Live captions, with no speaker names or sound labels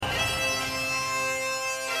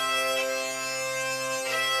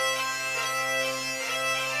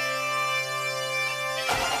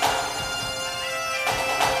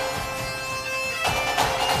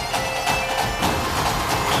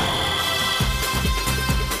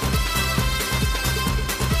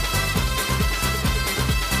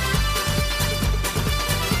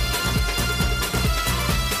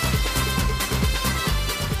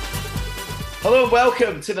Hello and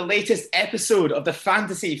welcome to the latest episode of the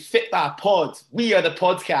Fantasy Fitba Pod. We are the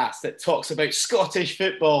podcast that talks about Scottish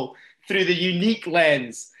football through the unique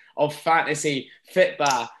lens of Fantasy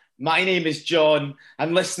Fitba. My name is John,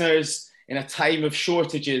 and listeners, in a time of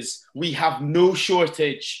shortages, we have no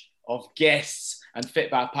shortage of guests and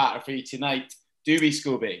Fitba patter for you tonight. Do we,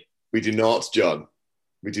 Scobie? We do not, John.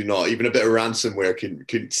 We do not. Even a bit of ransomware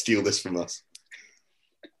couldn't steal this from us.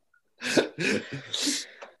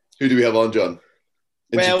 Who do we have on, John?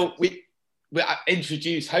 Well, we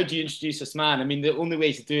introduce. How do you introduce this man? I mean, the only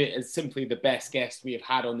way to do it is simply the best guest we have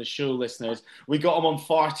had on the show, listeners. We got him on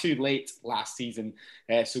far too late last season.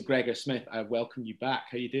 So, Gregor Smith, I welcome you back.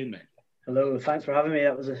 How you doing, mate? Hello, thanks for having me.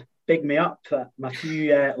 That was a big me up. I'm a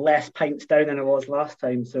few less pints down than I was last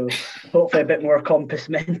time, so hopefully a bit more compos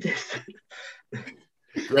mentis.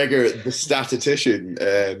 Gregor, the statistician,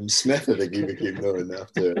 Smith, I think he became known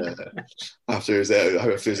after his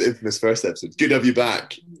infamous first episode. Good to have you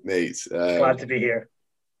back, mate. Glad to be here.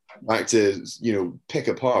 Back to pick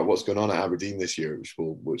apart what's going on at Aberdeen this year,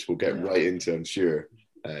 which we'll get right into, I'm sure,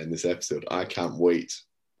 in this episode. I can't wait.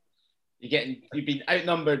 You've been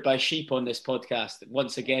outnumbered by sheep on this podcast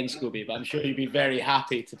once again, Scobie, but I'm sure you'd be very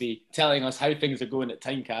happy to be telling us how things are going at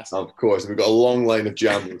Tynecastle. Of course, we've got a long line of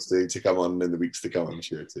jambles to come on in the weeks to come, I'm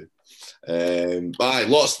sure too. But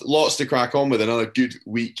lots to crack on with. Another good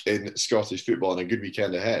week in Scottish football and a good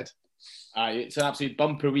weekend ahead. It's an absolute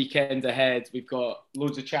bumper weekend ahead. We've got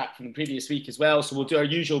loads of chat from the previous week as well, so we'll do our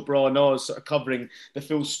usual Bra and Oz, sort of covering the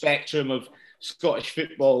full spectrum of Scottish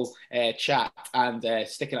football chat and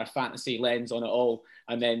sticking our fantasy lens on it all.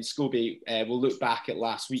 And then Scobie will look back at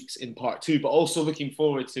last week's in part two, but also looking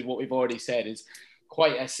forward to what we've already said is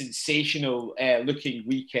quite a sensational looking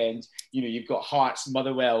weekend. You've got Hearts,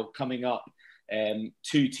 Motherwell coming up,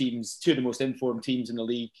 two of the most informed teams in the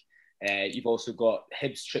league. You've also got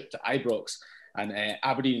Hibs' trip to Ibrox and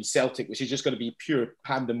Aberdeen and Celtic, which is just going to be pure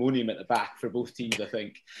pandemonium at the back for both teams, I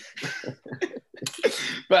think.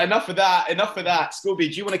 But enough of that. Scobie,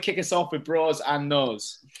 do you want to kick us off with Bras and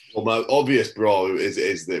Nos? Well, my obvious bra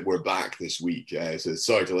is that we're back this week. So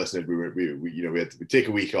sorry to listeners, we had to take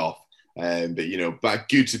a week off. But back,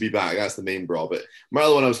 good to be back. That's the main bra. But my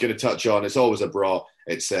other one I was going to touch on, it's always a bra.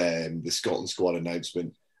 It's the Scotland squad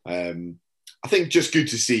announcement. I think just good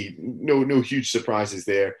to see. No huge surprises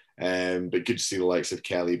there. But good to see the likes of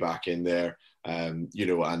Kelly back in there.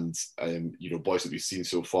 Boys that we've seen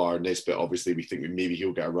so far. Nisbet, obviously, we think maybe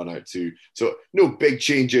he'll get a run out too. So no big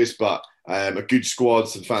changes, but a good squad,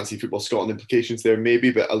 some fancy Football Scotland implications there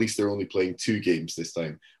maybe, but at least they're only playing 2 games this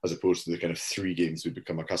time, as opposed to the kind of 3 games we've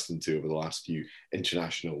become accustomed to over the last few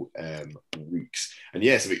international weeks. And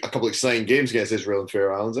yes, a couple of exciting games against Israel and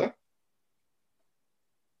Faroe Islands.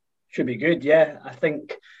 Should be good, yeah. I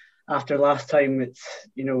think after last time, it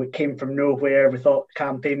came from nowhere. We thought the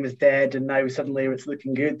campaign was dead, and now suddenly it's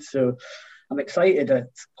looking good. So I'm excited.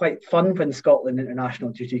 It's quite fun when Scotland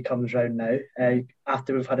international duty comes round now.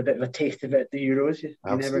 After we've had a bit of a taste of it at the Euros, you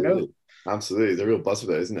never know. Absolutely, the real buzz of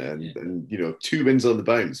it, isn't it? And 2 wins on the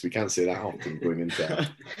bounce. We can't say that often going into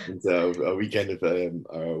a weekend of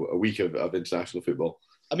a week of international football.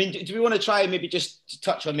 I mean, do we want to try and maybe just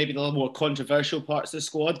touch on maybe the little more controversial parts of the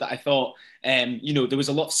squad that I thought, there was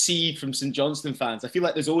a lot of seed from St Johnstone fans. I feel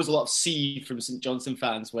like there's always a lot of seed from St Johnstone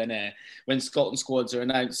fans when Scotland squads are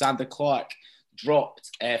announced. Zander Clark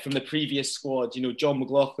dropped from the previous squad. John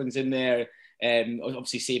McLaughlin's in there,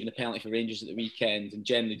 obviously saving the penalty for Rangers at the weekend and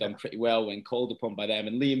generally done pretty well when called upon by them.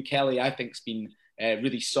 And Liam Kelly, I think, has been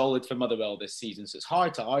really solid for Motherwell this season. So it's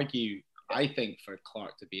hard to argue, I think, for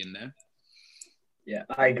Clark to be in there. Yeah,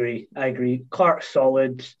 I agree. Clark's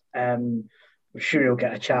solid. I'm sure he'll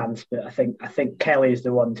get a chance, but I think Kelly is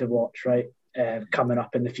the one to watch, right? Coming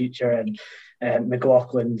up in the future, and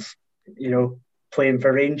McLaughlin's, playing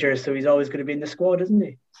for Rangers, so he's always going to be in the squad, isn't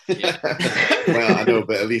he? Yeah. Well, I know,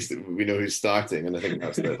 but at least we know who's starting, and I think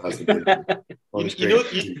that's the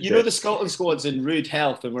good. The Scotland squad's in rude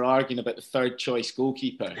health, and we're arguing about the third choice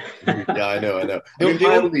goalkeeper. Yeah, I know.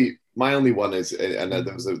 My only one is, and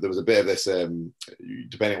there was a bit of this,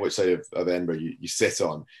 depending on which side of Edinburgh you sit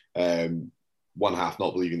on. One half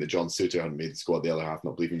not believing that John Souttar hadn't made the squad, the other half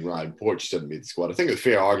not believing Ryan Porteous hadn't made the squad. I think there's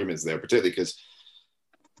fair arguments there, particularly because,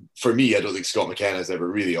 for me, I don't think Scott McKenna has ever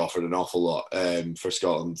really offered an awful lot for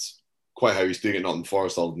Scotland. Quite how he's doing it, not in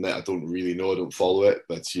Forest, I'll admit, I don't really know. I don't follow it,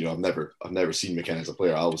 but I've never seen McKenna as a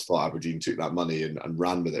player. I always thought Aberdeen took that money and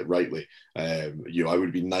ran with it rightly. I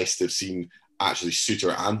would be nice to have seen actually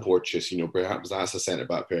Souttar and Porteous. Perhaps that's a centre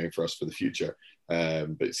back pairing for us for the future.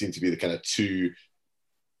 But it seemed to be the kind of 2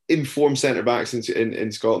 informed centre backs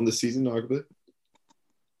in Scotland this season, arguably.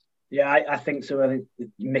 Yeah, I think so. I think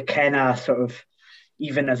McKenna sort of,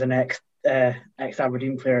 even as an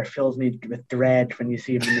ex-Aberdeen player, fills me with dread when you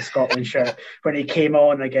see him in the Scotland shirt. When he came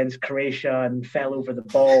on against Croatia and fell over the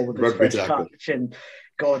ball with his first touch, and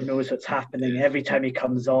God knows what's happening. Every time he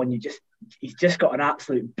comes on, he's just got an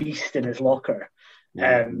absolute beast in his locker.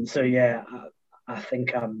 So yeah, I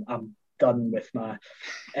think I'm done with my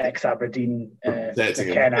ex-Aberdeen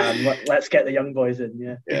McKenna. Let's get the young boys in.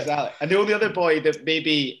 Yeah, exactly. And the only other boy that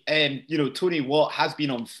maybe, Tony Watt has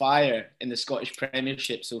been on fire in the Scottish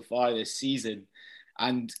Premiership so far this season.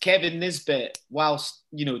 And Kevin Nisbet, whilst,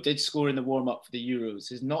 did score in the warm-up for the Euros,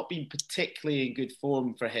 has not been particularly in good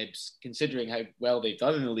form for Hibs, considering how well they've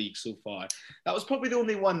done in the league so far. That was probably the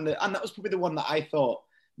only one that I thought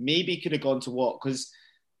maybe could have gone to Watt, because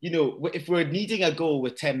if we're needing a goal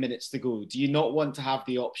with 10 minutes to go, do you not want to have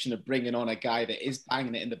the option of bringing on a guy that is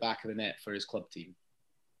banging it in the back of the net for his club team?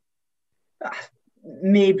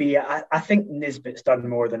 Maybe. I think Nisbet's done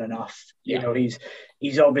more than enough. Yeah.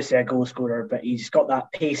 He's obviously a goal scorer, but he's got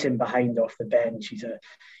that pacing behind off the bench.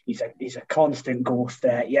 He's a constant goal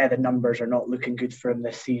threat. Yeah, the numbers are not looking good for him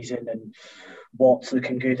this season, and Watt's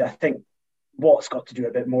looking good. I think Watt's got to do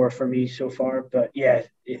a bit more for me so far, but yeah,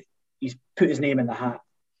 he's put his name in the hat.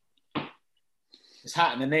 His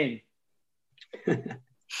hat in the name.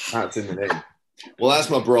 Hat's in the name. Well,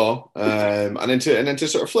 that's my bra. And then to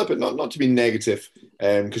sort of flip it, not to be negative,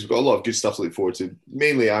 because we've got a lot of good stuff to look forward to.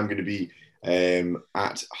 Mainly, I'm going to be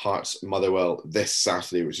at Hearts Motherwell this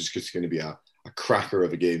Saturday, which is just going to be a cracker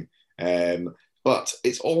of a game. But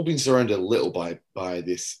it's all been surrounded a little by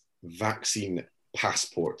this vaccine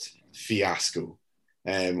passport fiasco.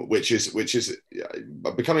 Which is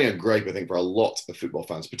becoming a gripe, I think, for a lot of football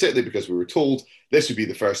fans, particularly because we were told this would be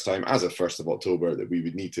the first time, as of 1st of October, that we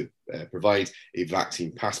would need to provide a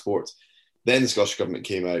vaccine passport. Then the Scottish Government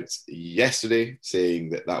came out yesterday saying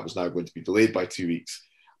that was now going to be delayed by 2 weeks.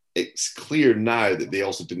 It's clear now that they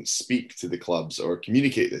also didn't speak to the clubs or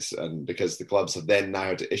communicate this, and because the clubs have then now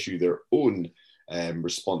had to issue their own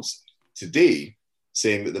response today,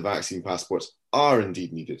 saying that the vaccine passports are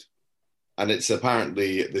indeed needed. And it's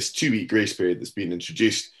apparently this 2-week grace period that's been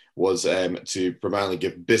introduced was to primarily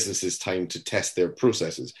give businesses time to test their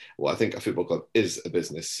processes. Well, I think a football club is a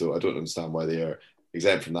business, so I don't understand why they are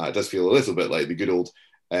exempt from that. It does feel a little bit like the good old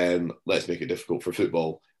let's make it difficult for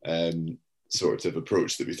football sort of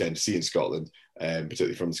approach that we tend to see in Scotland,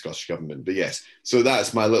 particularly from the Scottish Government. But yes, so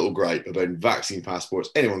that's my little gripe about vaccine passports.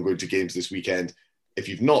 Anyone going to games this weekend, if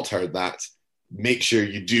you've not heard that, make sure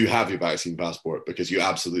you do have your vaccine passport, because you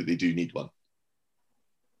absolutely do need one.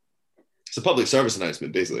 It's a public service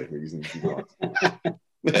announcement, basically. So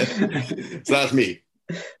that's me.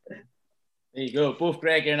 There you go. Both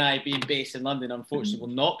Gregor and I, being based in London, unfortunately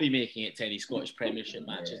will not be making it to any Scottish Premiership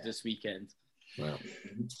matches this weekend. Well,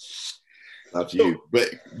 that's you.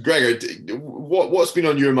 But Gregor, what's been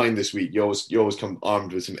on your mind this week? You always come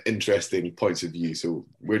armed with some interesting points of view. So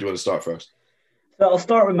where do you want to start first? So I'll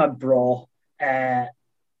start with my bra.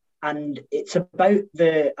 And it's about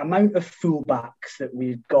the amount of fullbacks that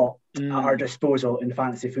we've got at our disposal in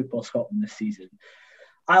Fantasy Football Scotland this season.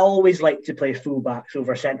 I always like to play fullbacks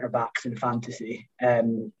over centre-backs in fantasy,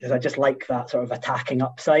 because I just like that sort of attacking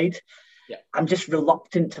upside. Yeah. I'm just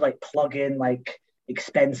reluctant to plug in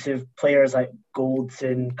expensive players like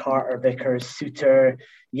Goldson, Carter Vickers, Suter.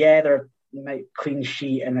 Yeah, they're clean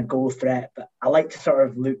sheet and a goal threat, but I like to sort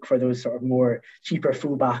of look for those sort of more cheaper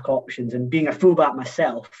fullback options. And being a fullback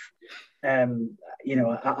myself, I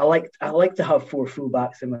like to have 4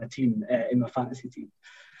 fullbacks in my team, in my fantasy team.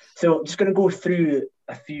 So I'm just going to go through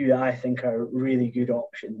a few that I think are really good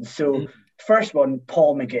options. So first one,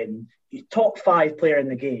 Paul McGinn, top 5 player in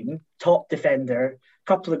the game, top defender,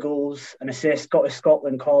 couple of goals, an assist, got a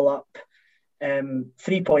Scotland call up,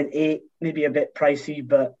 3.8, maybe a bit pricey,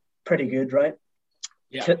 but pretty good, right?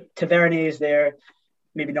 Yeah. Tavernier is there,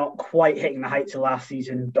 maybe not quite hitting the heights of last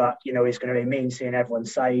season, but he's going to be a mainstay in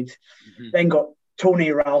everyone's side. Mm-hmm. Then got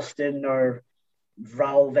Tony Ralston or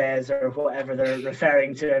Ralves or whatever they're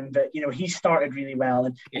referring to him, but he started really well,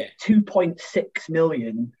 and 2.6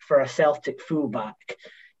 million for a Celtic fullback.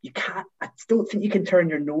 I don't think you can turn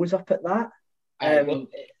your nose up at that.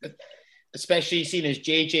 Especially seen as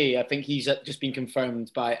JJ, I think he's just been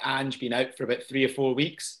confirmed by Ange being out for about 3 or 4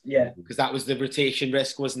 weeks. Yeah. Because that was the rotation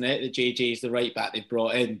risk, wasn't it? The JJ's the right back they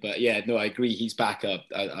brought in. But yeah, no, I agree. He's back a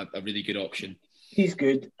really good option. He's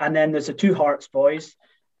good. And then there's the 2 Hearts boys.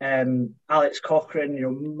 Alex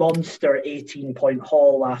Cochrane, monster 18-point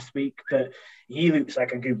haul last week, but he looks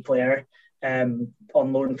like a good player. on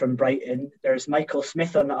loan from Brighton. There's Michael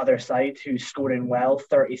Smith on the other side, who's scoring well,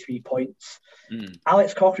 33 points.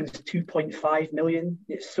 Alex Cochrane's 2.5 million.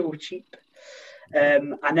 It's so cheap.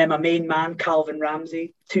 And then my main man, Calvin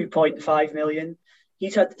Ramsey, 2.5 million.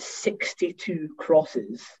 He's had 62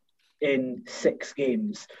 crosses in 6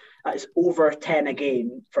 games. That's over 10 a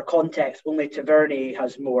game. For context, only Tavernier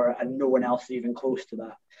has more and no one else is even close to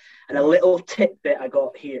that. And a little tidbit I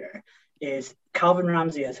got here is Calvin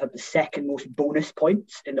Ramsey has had the second most bonus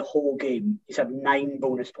points in the whole game. He's had 9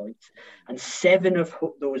 bonus points. And 7 of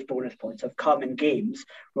those bonus points have come in games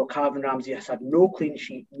where Calvin Ramsey has had no clean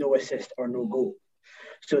sheet, no assist or no goal.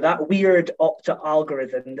 So that weird Opta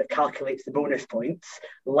algorithm that calculates the bonus points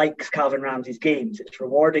likes Calvin Ramsey's games. It's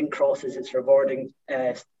rewarding crosses, it's rewarding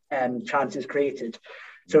chances created.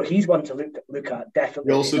 So he's one to look at,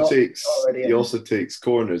 definitely. He also takes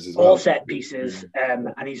corners as well. All set pieces,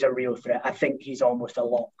 and he's a real threat. I think he's almost a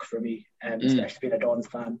lock for me, especially being a Dons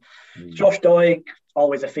fan. Josh Doig,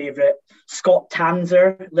 always a favourite. Scott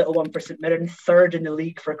Tanzer, little one for St Mirren, 3rd in the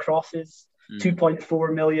league for crosses.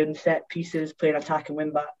 2.4 million set pieces, playing attack and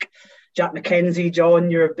wing back. Jack McKenzie,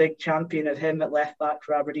 John, you're a big champion of him at left back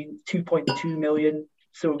for Aberdeen. 2.2 million,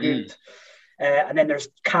 so good. And then there's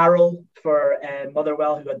Carroll for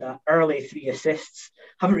Motherwell, who had that early 3 assists.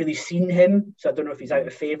 Haven't really seen him, so I don't know if he's out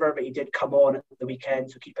of favour, but he did come on at the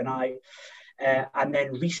weekend, so keep an eye. And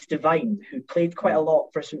then Reece Devine, who played quite a lot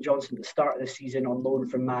for St Johnstone at the start of the season on loan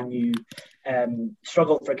from Man U,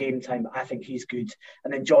 struggled for game time, but I think he's good.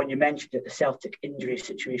 And then, John, you mentioned it, the Celtic injury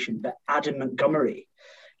situation, but Adam Montgomery,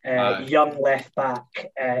 young left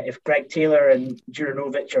back. If Greg Taylor and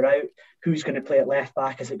Juranovic are out, who's going to play at left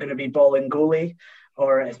back? Is it going to be Bolingoli,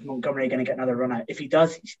 or is Montgomery going to get another run out? If he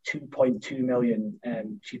does, he's 2.2 million,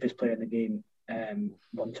 cheapest player in the game,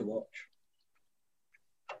 one to watch.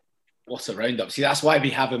 What a roundup. See, that's why we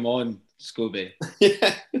have him on, Scobie.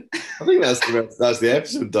 Yeah, I think that's the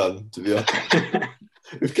episode done, to be honest.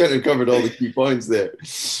 We've kind of covered all the key points there.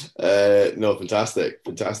 No, fantastic.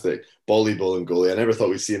 Bolly Bolingoli. I never thought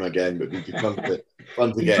we'd see him again, but it'd be fun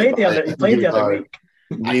to get him. He played the other week.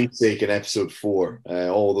 Namesake in episode 4,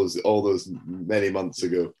 all those many months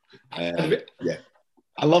ago. Yeah.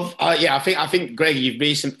 I love, I think, Greg, you've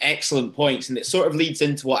made some excellent points, and it sort of leads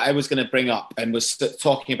into what I was going to bring up and was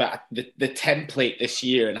talking about the template this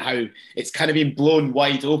year and how it's kind of been blown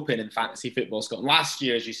wide open in fantasy football. Scotland. Last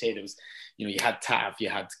year, as you said, it was, you had Tav, you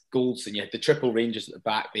had Goldson, you had the triple Rangers at the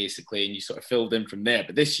back, basically, and you sort of filled in from there.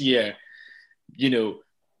 But this year,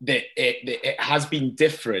 it has been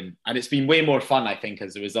different, and it's been way more fun, I think,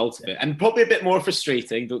 as a result of it, and probably a bit more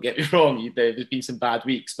frustrating. Don't get me wrong, there's been some bad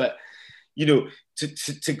weeks, but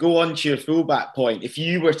to go on to your fullback point, if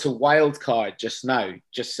you were to wildcard just now,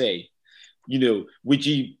 just say, would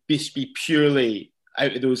you be purely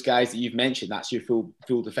out of those guys that you've mentioned? That's your full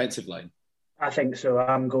defensive line. I think so.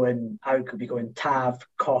 I could be going Tav,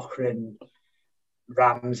 Cochrane,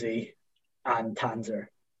 Ramsey, and Tanzer.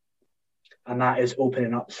 And that is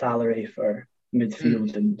opening up salary for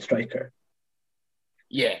midfield and striker.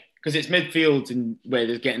 Yeah, because it's midfield and where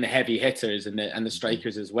they're getting the heavy hitters and the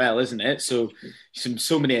strikers as well, isn't it? So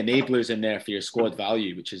so many enablers in there for your squad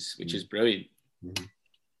value, which is brilliant.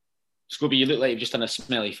 Scobie, you look like you've just done a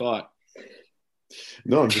smelly fart.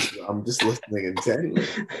 No, I'm just listening intently.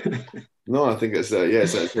 No, I think it's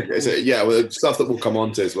well, stuff that we'll come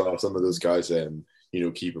on to as well. Some of those guys,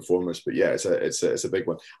 key performers. But yeah, it's a big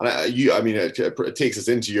one. And it takes us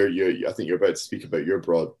into your. I think you're about to speak about your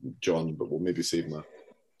broad, John, but we'll maybe save my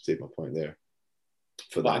point there.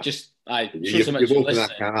 For that, you've opened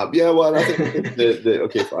that can up. Yeah, well, I think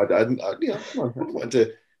I wanted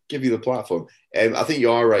to give you the platform. I think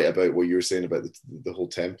you are right about what you were saying about the whole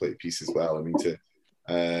template piece as well. I mean,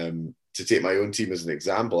 to take my own team as an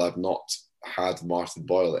example, I've not had Martin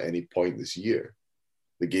Boyle at any point this year,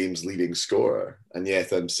 the game's leading scorer, and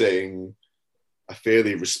yet I'm saying a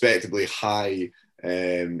fairly respectably high,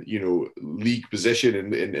 league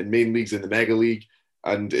position in main leagues, in the Mega League,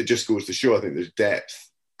 and it just goes to show, I think there's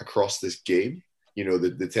depth across this game.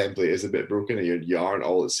 The template is a bit broken, and you aren't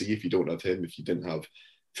all at sea if you don't have him. If you didn't have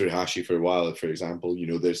Furuhashi for a while, for example,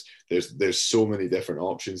 there's so many different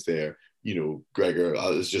options there. Gregor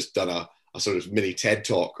has just done a sort of mini TED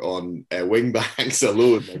talk on wing backs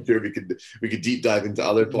alone. I'm sure we could deep dive into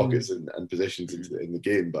other pockets and positions in the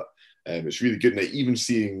game, but it's really good. And even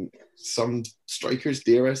seeing some strikers,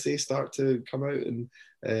 dare I say, start to come out and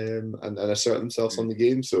assert themselves on the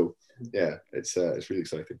game. So yeah, it's really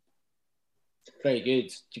exciting. Very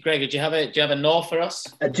good. Gregor, do you have a gnaw for us?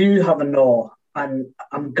 I do have a gnaw. And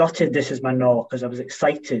I'm gutted this is my gnaw, because I was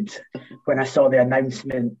excited when I saw the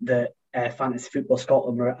announcement that Fantasy Football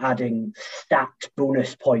Scotland were adding stat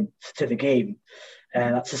bonus points to the game.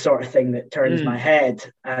 That's the sort of thing that turns my head,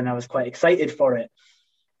 and I was quite excited for it.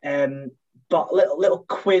 But little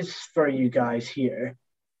quiz for you guys here.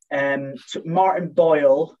 So Martin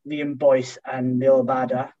Boyle, Liam Boyce, and Neil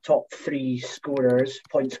Abada, top 3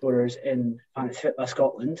 point scorers in Fantasy Football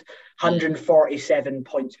Scotland, 147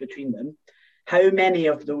 points between them. How many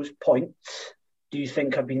of those points do you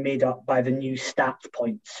think have been made up by the new stats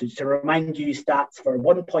points? So to remind you, stats for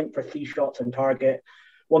 1 point for 3 shots on target,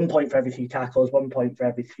 1 point for every 3 tackles, 1 point for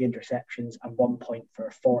every 3 interceptions, and 1 point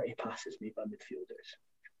for 40 passes made by midfielders.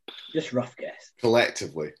 Just rough guess.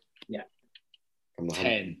 Collectively? Yeah.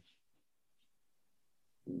 10.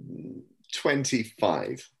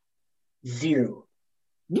 25. 0.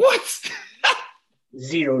 What?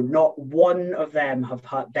 0. Not one of them have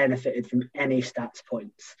benefited from any stats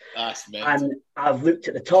points. That's mental. And I've looked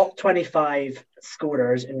at the top 25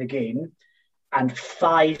 scorers in the game, and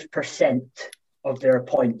 5% of their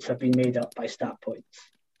points have been made up by stat points.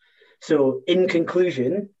 So, in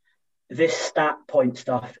conclusion, this stat point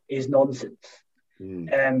stuff is nonsense.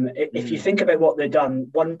 If you think about what they've done,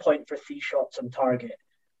 1 point for 3 shots on target.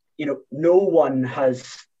 No one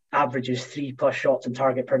has averages 3+ shots on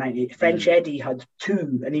target per 90. French Eddie had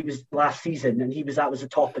 2, and he was last season, and that was the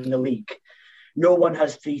top in the league. No one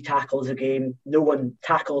has 3 tackles a game.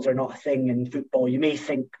 Tackles are not a thing in football. You may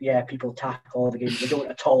think, people tackle all the game. They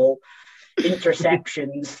don't at all.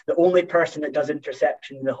 Interceptions, the only person that does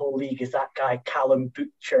interception in the whole league is that guy Callum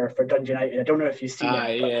Butcher for Dundee United. I don't know if you've seen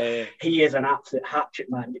it, but he is an absolute hatchet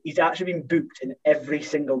man. He's actually been booked in every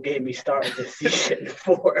single game he started this season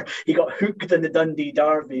for. He got hooked in the Dundee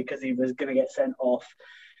Derby because he was going to get sent off.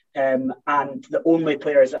 And the only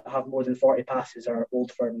players that have more than 40 passes are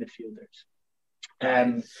Old Firm midfielders.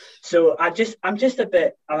 So I'm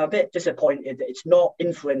a bit disappointed that it's not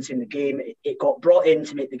influencing the game. It got brought in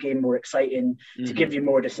to make the game more exciting, to give you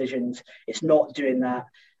more decisions. It's not doing that.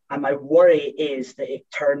 And my worry is that it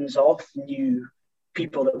turns off new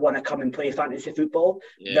people that want to come and play fantasy football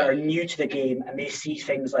that are new to the game, and they see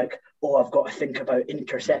things like, I've got to think about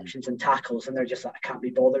interceptions and tackles, and they're just like, I can't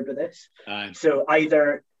be bothered with this. So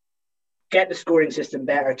either get the scoring system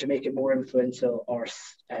better to make it more influential, or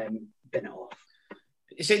bin it off.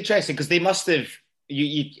 It's interesting because they must have.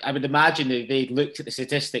 I would imagine that they looked at the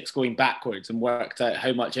statistics going backwards and worked out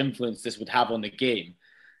how much influence this would have on the game.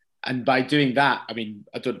 And by doing that,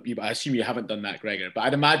 I assume you haven't done that, Gregor, but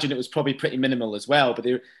I'd imagine it was probably pretty minimal as well. But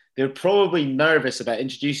they're probably nervous about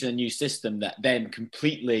introducing a new system that then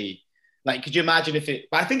completely. Like, could you imagine if it?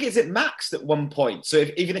 But I think it's at maxed at 1 point. So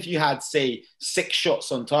even if you had, say, 6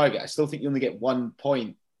 shots on target, I still think you only get 1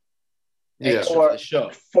 point.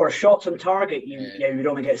 For shots on target, you'd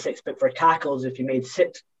only get 6, but for tackles, if you made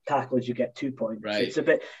 6 tackles, you get 2 points. Right. So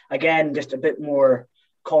it's just a bit more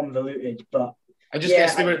convoluted. But I just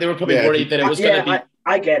guess they were probably worried that it was going to be.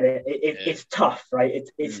 I get it. It's tough, right?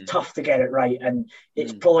 It's tough to get it right, and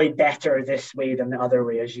it's probably better this way than the other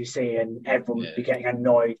way, as you say, and everyone would be getting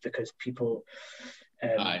annoyed because people.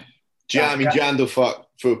 Jando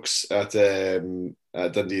folks at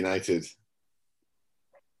Dundee United.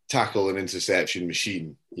 Tackle and interception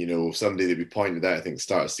machine. Somebody that we pointed out, I think,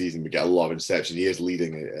 start of the season, we get a lot of interception. He is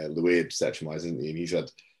leading the way interception-wise, isn't he? And he's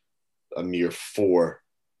had a mere 4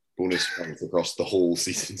 bonus points across the whole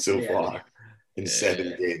season so far in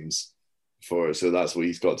 7 games. So that's what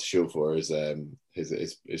he's got to show for his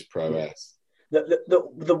prowess.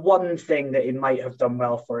 The one thing that he might have done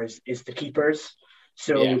well for is the keepers.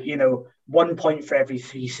 So, 1 point for every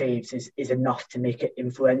 3 saves is enough to make it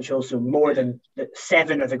influential. So more than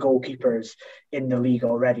 7 of the goalkeepers in the league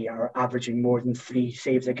already are averaging more than 3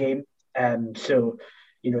 saves a game. So,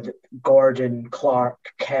 Gordon, Clark,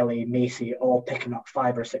 Kelly, Macy, all picking up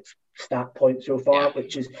 5 or 6 stat points so far,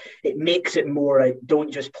 which is, it makes it more like, don't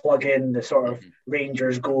just plug in the sort of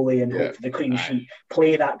Rangers goalie and hope for the clean sheet.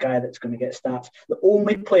 Play that guy that's going to get stats. The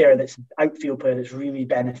only outfield player that's really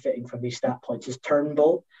benefiting from these stat points is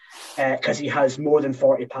Turnbull, because he has more than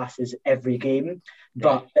 40 passes every game.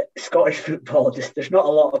 But Scottish football, there's not a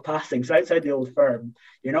lot of passing. So outside the Old Firm,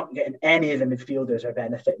 you're not getting any of the midfielders are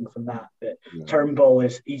benefiting from that. But Turnbull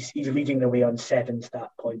he's leading the way on 7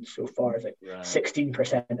 stat points so far. It's like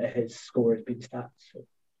 16% of his score has been stats. So.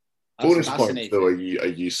 Bonus points, though, are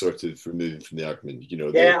you sort of removing from the argument?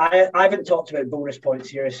 I haven't talked about bonus points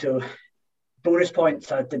here. So bonus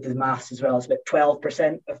points, I did the maths as well. It's about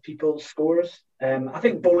 12% of people's scores. I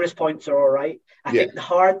think bonus points are all right. I think the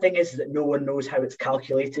hard thing is that no one knows how it's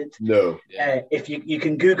calculated. No. If you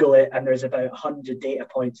can Google it, and there's about 100 data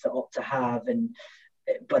points that ought to have,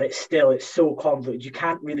 but it's so convoluted. You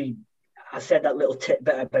can't really I said that little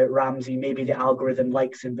tidbit about Ramsey, maybe the algorithm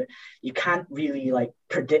likes him, but you can't really like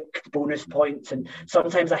predict bonus points. And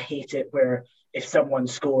sometimes I hate it where if someone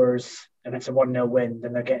scores and it's a 1-0 win,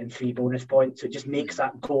 then they're getting 3 bonus points. It just makes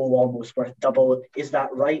that goal almost worth double. Is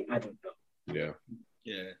that right? I don't know. Yeah.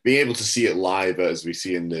 Yeah. Being able to see it live as we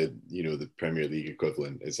see in the, the Premier League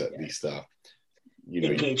equivalent is at least a,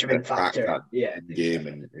 engagement factor. Game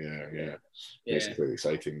and makes it really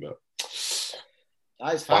exciting. But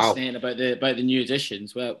that's fascinating about the new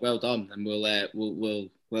additions. Well done, and we'll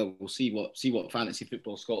see what fantasy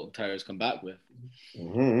football Scotland Towers come back with.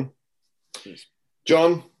 Mm-hmm.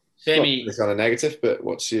 John, Semi. It's kind of negative, but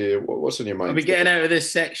what's on your mind? Are we getting out of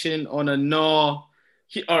this section on a gnaw?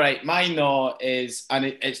 All right, my gnaw is, and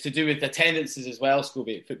it's to do with attendances as well,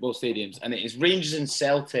 Scobie, at football stadiums, and it is Rangers and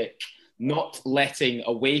Celtic not letting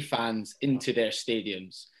away fans into their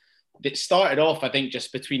stadiums. It started off, I think,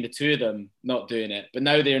 just between the two of them not doing it, but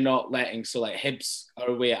now they're not letting. So, like Hibs are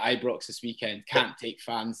away at Ibrox this weekend, can't take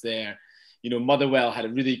fans there. Motherwell had a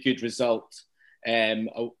really good result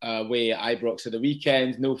away at Ibrox at the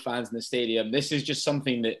weekend, no fans in the stadium. This is just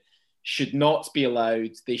something that should not be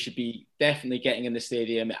allowed. They should be definitely getting in the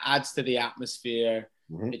stadium. It adds to the atmosphere.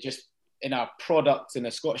 Mm-hmm. It just, in a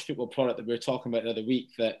Scottish football product that we were talking about the other week,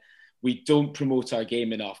 that we don't promote our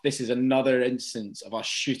game enough. This is another instance of us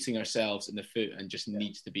shooting ourselves in the foot and just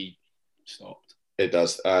needs to be stopped. It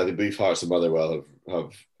does. The Beef Hearts of Motherwell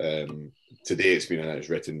have today it's been announced,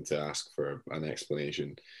 written to ask for an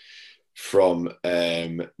explanation from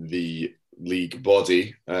the league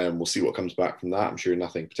body. We'll see what comes back from that. I'm sure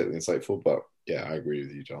nothing particularly insightful, but yeah, I agree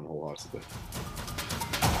with you, John, wholeheartedly.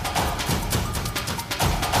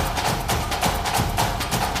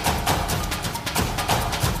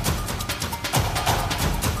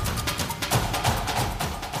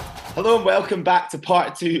 Hello and welcome back to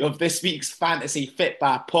part 2 of this week's Fantasy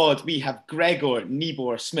Fitba pod. We have Gregor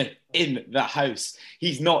Nibor Smith in the house.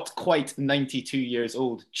 He's not quite 92 years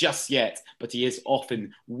old just yet, but he is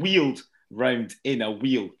often wheeled round in a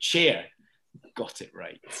wheelchair. Got it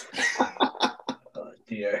right. Oh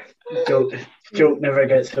dear. Joke never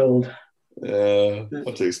gets old. I'll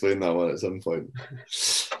have to explain that one at some point.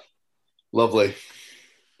 Lovely.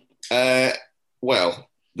 Well,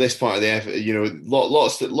 this part of the effort,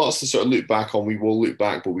 lots to sort of look back on. We will look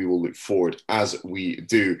back, but we will look forward as we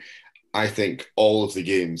do. I think all of the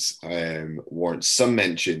games warrant some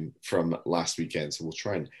mention from last weekend, so we'll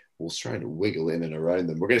try and wiggle in and around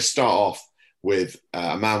them. We're going to start off with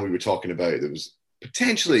a man we were talking about that was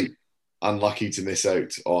potentially unlucky to miss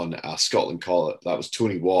out on a Scotland call-up. That was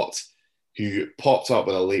Tony Watt, who popped up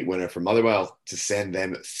with a late winner for Motherwell to send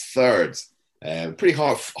them third. Pretty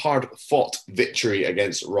hard-fought victory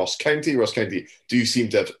against Ross County. Ross County do seem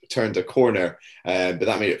to have turned a corner, but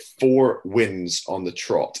that made it 4 wins on the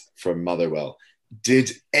trot from Motherwell.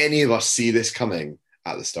 Did any of us see this coming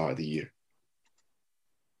at the start of the year?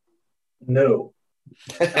 No,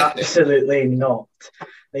 absolutely not.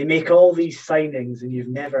 They make all these signings and you've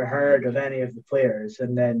never heard of any of the players.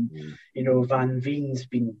 And then, Van Veen's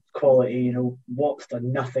been quality, Watt's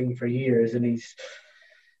done nothing for years and he's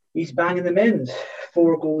banging them in.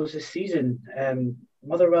 4 goals this season.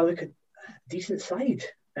 Motherwell look a decent side,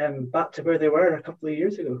 back to where they were a couple of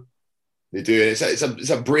years ago. They do. It's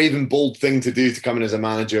a brave and bold thing to do, to come in as a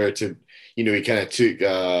manager. To he kind of took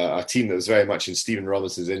a team that was very much in Stephen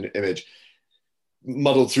Robinson's image,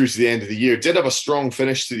 muddled through to the end of the year. Did have a strong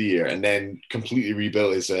finish to the year, and then completely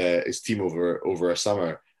rebuilt his team over a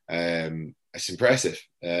summer. It's impressive.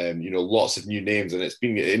 Lots of new names, and it's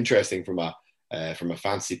been interesting from a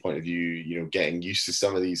fantasy point of view, getting used to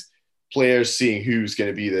some of these players, seeing who's going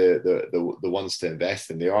to be the ones to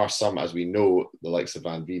invest in. There are some, as we know, the likes of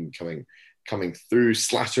Van Veen coming through.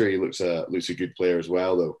 Slattery looks a good player as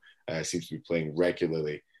well, though. Seems to be playing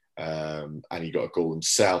regularly, and he got a goal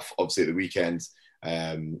himself, obviously at the weekend,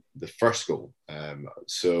 the first goal.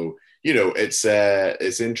 So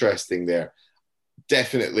it's interesting there.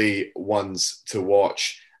 Definitely ones to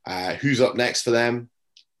watch. Who's up next for them?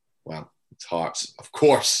 Well, it's Hearts, of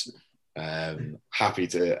course. Happy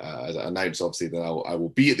to announce, obviously, that I will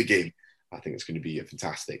be at the game. I think it's going to be a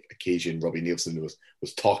fantastic occasion. Robbie Nielsen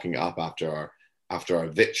was talking it up after our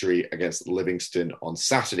victory against Livingston on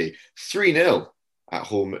Saturday. 3-0 at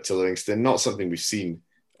home to Livingston. Not something we've seen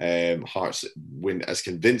Hearts win as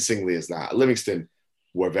convincingly as that. Livingston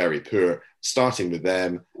were very poor. Starting with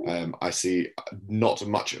them, I see not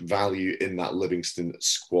much value in that Livingston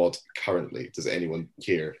squad currently. Does anyone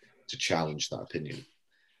care to challenge that opinion?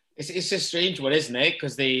 It's a strange one, isn't it?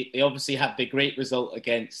 Because they obviously had the great result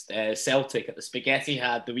against Celtic at the Spaghetti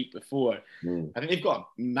had the week before. I think they've got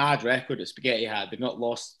a mad record at Spaghetti had. They've not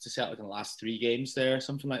lost to Celtic in the last 3 games there,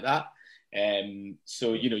 something like that.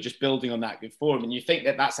 So, just building on that good form. And you think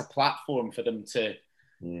that that's a platform for them to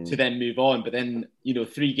then move on. But then,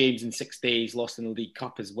 3 games in 6 days, lost in the League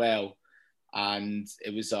Cup as well. And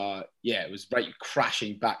it was right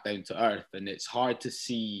crashing back down to earth. And it's hard to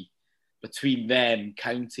see between them,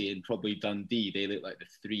 County, and probably Dundee, they look like the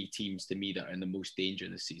 3 teams to me that are in the most danger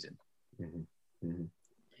this season.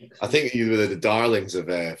 I think you were the darlings of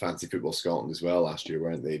Fantasy Football Scotland as well last year,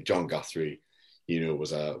 weren't they? John Guthrie,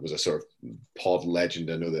 was a sort of pod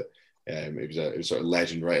legend. I know that it was sort of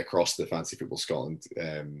legend right across the Fantasy Football Scotland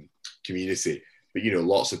community. But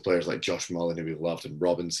lots of players like Josh Mullen who we loved, and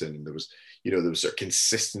Robinson. And there was sort of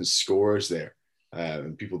consistent scorers there,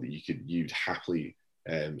 and people that you'd happily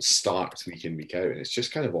start week in, week out, and it's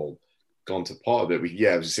just kind of all gone to pot a bit. We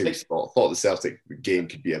thought the Celtic game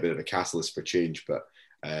could be a bit of a catalyst for change, but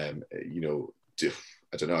I don't know.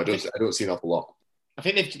 I don't see an awful lot. I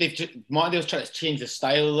think Martindale's tried to change the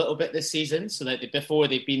style a little bit this season, so that before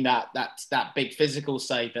they've been that big physical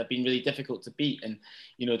side that's been really difficult to beat, and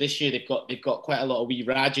this year they've got quite a lot of wee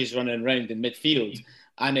Rajes running around in midfield,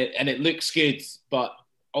 and it looks good, but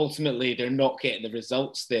ultimately they're not getting the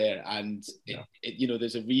results there. And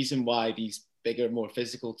there's a reason why these bigger, more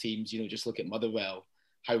physical teams, just look at Motherwell,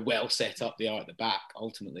 how well set up they are at the back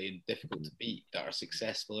ultimately, and difficult to beat, that are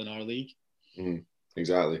successful in our league.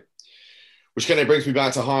 Exactly. Which kind of brings me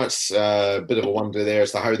back to Hearts. A bit of a wonder there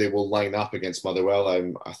as to how they will line up against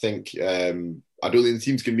Motherwell. I think I don't think the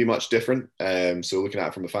team's going to be much different. So looking at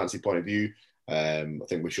it from a fantasy point of view, I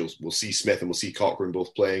think we'll see Smith and we'll see Cochrane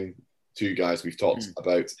both playing. 2 guys we've talked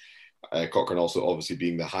about. Cochrane also obviously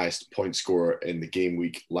being the highest point scorer in the game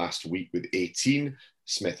week last week with 18.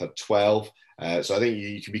 Smith had 12. So I think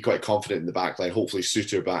you can be quite confident in the back line. Hopefully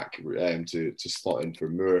Suter back to slot in for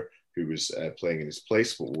Moore, who was playing in his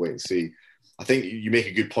place. But we'll wait and see. I think you make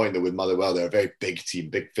a good point that with Motherwell, they're a very big team,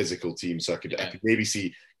 big physical team. So I could maybe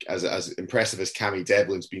see, as impressive as Cammy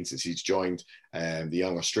Devlin's been since he's joined, the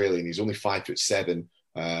young Australian, he's only 5'7".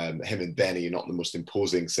 Him and Benny are not the most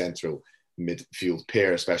imposing central midfield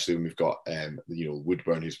pair, especially when we've got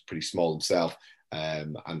Woodburn, who's pretty small himself,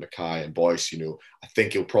 and Mackay and Boyce. I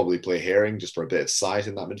think he'll probably play Herring just for a bit of size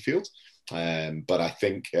in that midfield. But I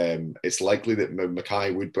think it's likely that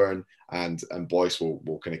Mackay, Woodburn, and Boyce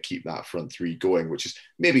will kind of keep that front 3 going, which is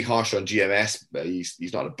maybe harsh on GMS.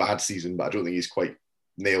 He's not a bad season, but I don't think he's quite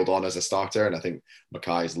nailed on as a starter. And I think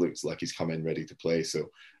Mackay's looks like he's come in ready to play. So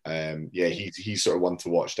he's sort of one to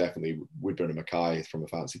watch, definitely. Woodburn and Mackay from a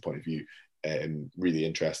fantasy point of view, really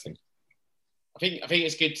interesting. I think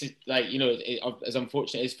it's good to, as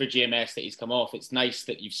unfortunate as for GMS that he's come off, it's nice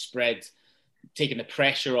that you've taken the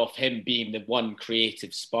pressure off him being the one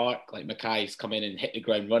creative spark. Like Mackay's come in and hit the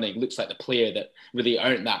ground running. Looks like the player that really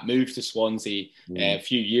earned that move to Swansea a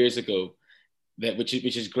few years ago. Which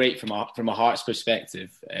is great from a Hearts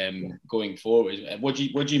perspective going forward. What do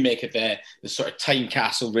you make of the sort of time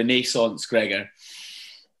castle renaissance, Gregor?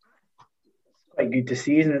 Quite good to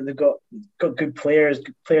see, isn't it? They've got good players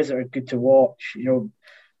that are good to watch.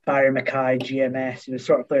 Barry Mackay, GMS,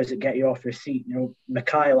 sort of players that get you off your seat.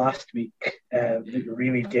 Mackay last week looked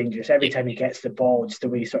really dangerous. Every time he gets the ball, just the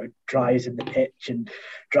way he sort of drives in the pitch and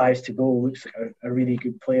drives to goal, looks like a really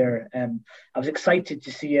good player. I was excited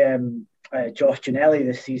to see Josh Ginnelly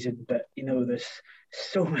this season, but there's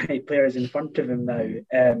so many players in front of him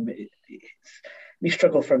now. We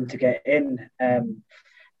struggle for him to get in.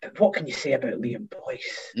 But what can you say about Liam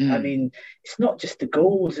Boyce? I mean, it's not just the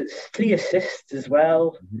goals; it's 3 assists as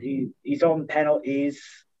well. He's on penalties.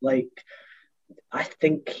 I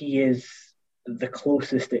think he is the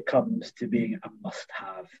closest it comes to being a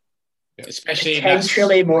must-have. Especially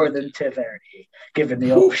potentially more than Tavernier, given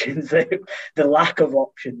the options, the lack of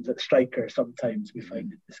options at striker sometimes we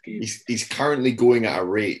find in this game. He's currently going at a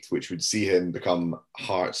rate which would see him become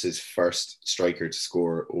Hearts' first striker to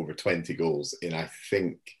score over 20 goals in, I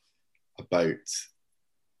think, about...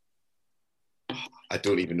 I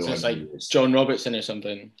don't even know. So it's like John Robertson or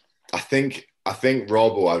something. I think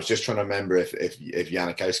Robbo, I was just trying to remember if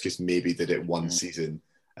Yannikowskis maybe did it one season,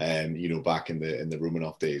 back in the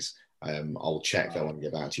Romanov days. I'll check that one and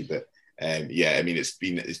get back to you. But I mean, it's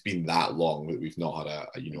been that long that we've not had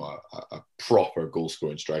a proper goal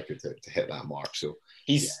scoring striker to hit that mark. So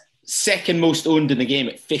he's second most owned in the game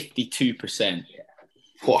at 52%.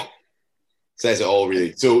 What says it all,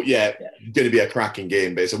 really. So going to be a cracking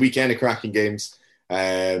game, but it's a weekend of cracking games.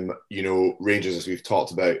 Rangers, as we've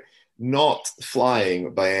talked about, not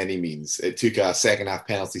flying by any means. It took a second half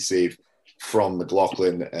penalty save from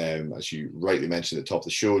McLaughlin, as you rightly mentioned at the top of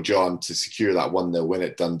the show, John, to secure that 1-0 win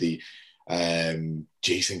at Dundee.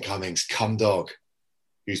 Jason Cummings, Cumdog,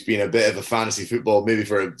 who's been a bit of a fantasy football, maybe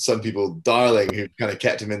for some people, darling, who kind of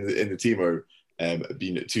kept him in the team, or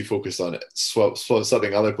been too focused on it,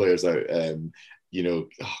 subbing other players out.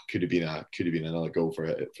 Could have been another goal for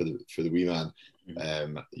the wee man.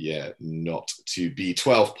 Not to be.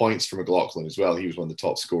 12 points for McLaughlin as well. He was one of the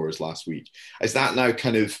top scorers last week. Is that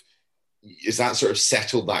sort of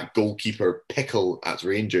settled that goalkeeper pickle at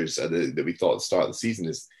Rangers that we thought at the start of the season?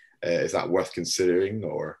 Is that worth considering,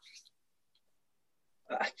 or?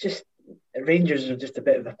 Rangers are just a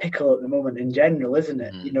bit of a pickle at the moment in general, isn't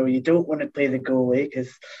it? You don't want to play the goalie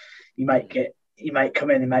because he might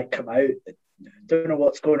come in, he might come out. Don't know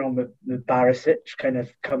what's going on with Barisic kind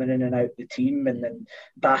of coming in and out the team, and then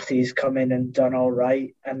Bassey's come in and done all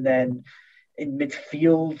right, and then in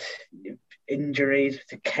midfield injuries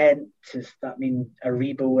to Kent. Does that mean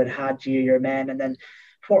Aribo and Hadji are your men? And then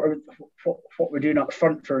what we're doing up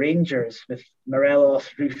front for Rangers with Morelos,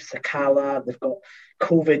 Roof, Sakala. They've got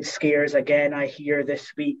COVID scares again, I hear,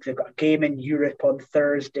 this week. They've got a game in Europe on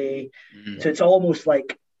Thursday. So it's almost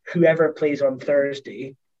like whoever plays on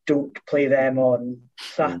Thursday, don't play them on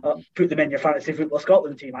put them in your Fantasy Football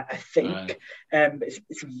Scotland team, I think.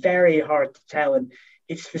 It's very hard to tell, and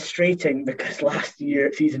it's frustrating because last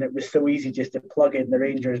season it was so easy just to plug in the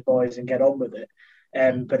Rangers boys and get on with it.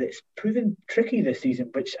 But it's proven tricky this season,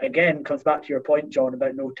 which again comes back to your point, John,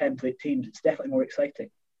 about no template teams. It's definitely more exciting.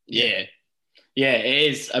 Yeah, it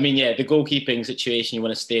is. I mean, the goalkeeping situation you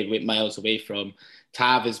want to stay miles away from.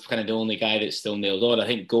 Tav is kind of the only guy that's still nailed on. I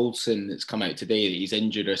think Goldson, it's come out today that he's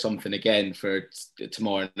injured or something again for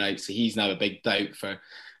tomorrow night, so he's now a big doubt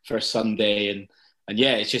for Sunday. And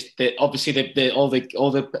it's just that obviously all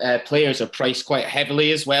the players are priced quite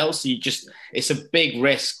heavily as well. So it's a big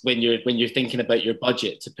risk when you're thinking about your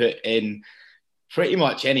budget to put in pretty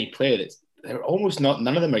much any player they're almost none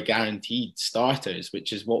of them are guaranteed starters,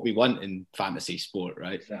 which is what we want in fantasy sport,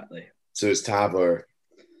 right? Exactly. So it's Tav or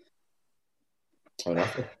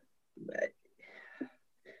nothing.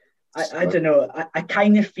 I don't know. I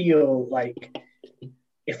kind of feel like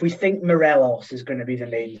if we think Morelos is going to be the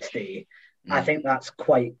mainstay, I think that's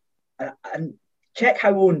quite. And check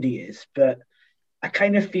how owned he is, but I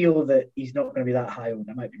kind of feel that he's not going to be that high owned.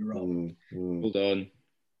 I might be wrong. Hold on.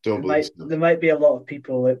 There might be a lot of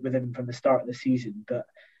people with him from the start of the season, but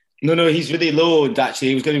no, he's really low owned. Actually,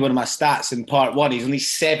 he was going to be one of my stats in part one. He's only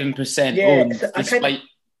 7% owned. So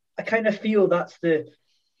I kind of feel that's the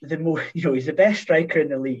more, he's the best striker in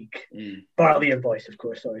the league, bar Liam Boyce, of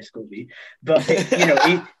course. Sorry, Scobie, but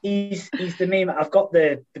he's the main. I've got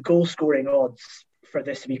the goal scoring odds for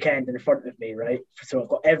this weekend in front of me, right? So I've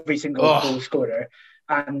got every single goal scorer,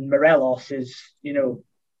 and Morelos is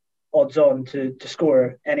odds on to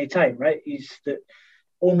score any time, right?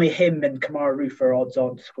 Only him and Kamara Roof are odds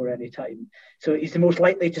on to score any time, so he's the most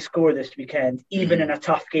likely to score this weekend, even in a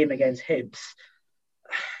tough game against Hibs.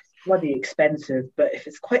 Bloody expensive, but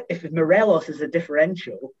if Morelos is a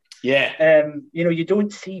differential, you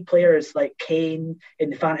don't see players like Kane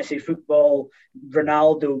in the fantasy football,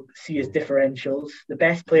 Ronaldo see as differentials. The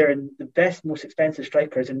best player and the best, most expensive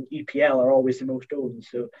strikers in EPL are always the most owned.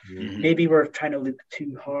 So maybe we're trying to look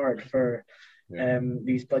too hard for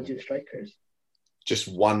these budget strikers. Just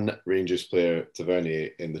one Rangers player,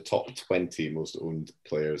 Tavernier, in the top 20 most owned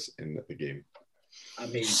players in the game. I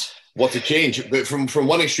mean, what a change, but from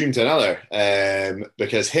one extreme to another,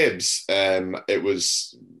 because Hibs, it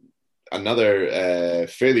was another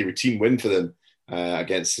fairly routine win for them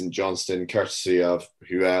against St Johnstone, courtesy of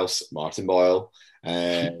who else? Martin Boyle.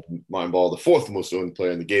 Martin Boyle, the fourth most owned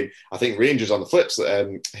player in the game. I think Rangers on the flip side,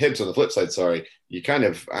 Hibs on the flip side, sorry, you kind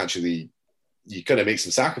of make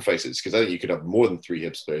some sacrifices, because I think you could have more than 3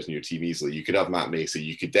 Hibs players in your team easily. You could have Matt Macy,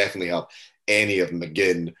 you could definitely have any of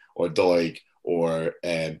McGinn or Doig or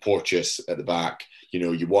Porteous at the back.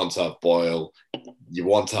 You want to have Boyle, you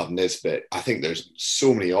want to have Nisbet. I think there's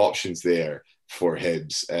so many options there for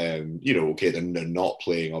Hibs. Okay, they're not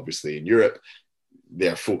playing obviously in Europe.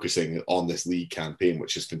 They're focusing on this league campaign,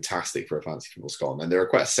 which is fantastic for a Fantasy Football Scotland. And they're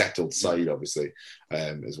quite a settled side, obviously,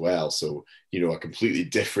 as well. So, a completely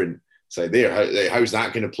different side there. How's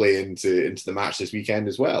that going to play into the match this weekend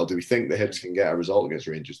as well? Do we think the Hibs can get a result against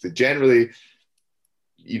Rangers? They generally...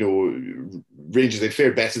 Rangers, they've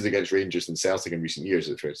fared better against Rangers than Celtic in recent years,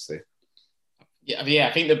 is it fair to say? Yeah,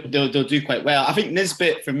 I think they'll do quite well. I think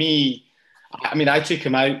Nisbet, for me, I mean, I took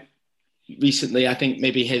him out recently. I think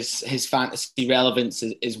maybe his fantasy relevance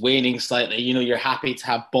is waning slightly. You're happy to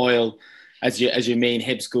have Boyle as your main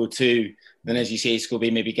Hibs go-to. Then, as you say,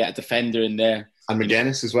 Scobie, maybe get a defender in there. And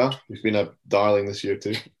McGuinness as well, who's been a darling this year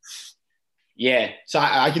too. Yeah, so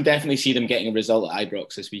I can definitely see them getting a result at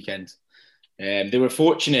Ibrox this weekend. They were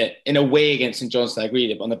fortunate in a way against St Johnstone. I agree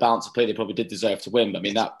that on the balance of play, they probably did deserve to win. But I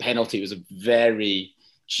mean, that penalty was a very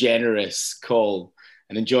generous call,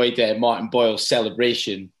 and enjoyed Martin Boyle's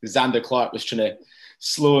celebration. Xander Clark was trying to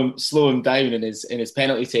slow him down in his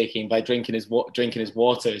penalty taking by drinking his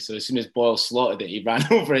water. So as soon as Boyle slotted it, he ran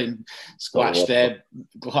over and squashed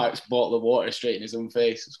Clark's bottle of water straight in his own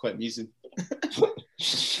face. It was quite amusing.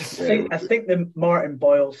 I think the Martin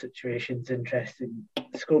Boyle situation's interesting.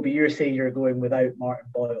 Scobie, you're saying you're going without Martin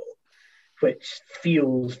Boyle, which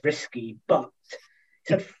feels risky, but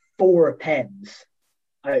he's had 4 pens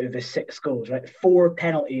out of his 6 goals, right? 4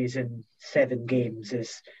 penalties in 7 games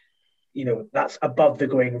is, that's above the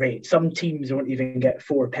going rate. Some teams won't even get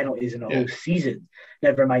 4 penalties in a whole season,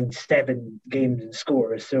 never mind 7 games and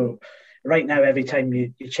scores. So right now, every time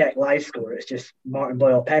you check live score, it's just Martin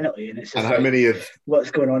Boyle penalty, and it's just how many of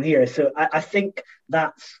what's going on here. So I think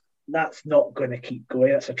that's not going to keep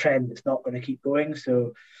going. That's a trend that's not going to keep going.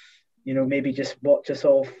 So maybe just watch us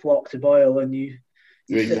all flock to Boyle, and you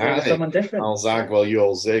sit there with someone different. I'll zag while you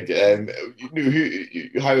all zig. I'd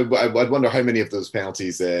wonder how many of those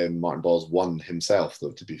penalties Martin Boyle's won himself,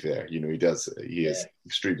 though, to be fair. He is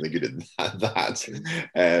extremely good at that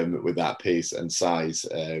with that pace and size,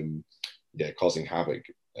 causing havoc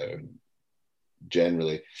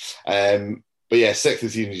generally. But yeah, 6th of the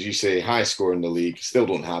season, as you say, high score in the league, still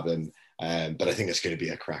don't have him, but I think it's going to be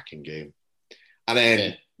a cracking game. And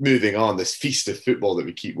then moving on, this feast of football that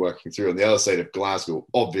we keep working through on the other side of Glasgow,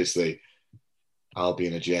 obviously,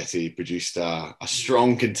 Albion Ajeti produced a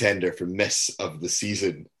strong contender for miss of the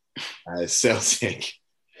season. Celtic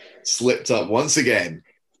slipped up once again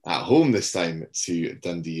at home this time to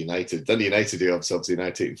Dundee United. Dundee United do obviously now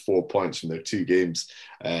taking 4 points from their 2 games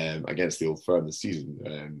against the Old Firm this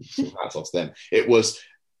season. So hats off to them. It was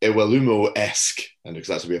Iwelumo-esque, and because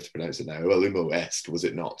that's what we have to pronounce it now. Iwelumo-esque, was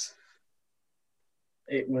it not?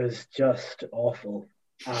 It was just awful.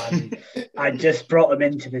 I just brought him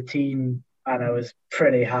into the team and I was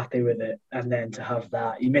pretty happy with it. And then to have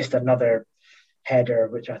that, he missed another header,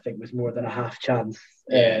 which I think was more than a half chance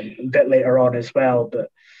a bit later on as well. But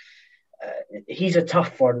he's a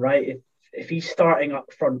tough one, right? If he's starting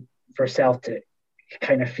up front for Celtic, you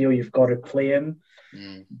kind of feel you've got to play him.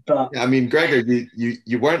 But I mean, Gregor,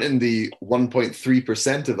 you weren't in the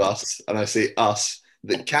 1.3% of us, and I say us,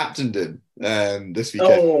 that captained him this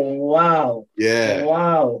weekend. Oh, wow. Yeah.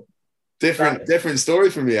 Wow. Different story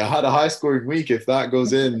for me. I had a high-scoring week. If that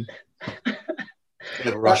goes in,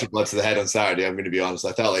 a rush of blood to the head on Saturday, I'm going to be honest.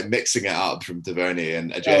 I felt like mixing it up from Tavernier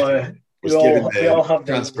and Ajeti. Was given the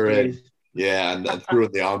transfer in. Yeah, and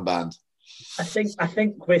throwing the armband. I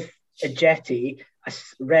think with Ajeti, I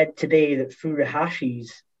read today that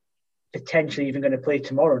Furuhashi's potentially even going to play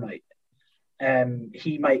tomorrow night.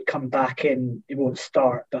 He might come back in. He won't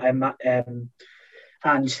start, but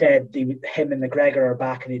and said him and McGregor are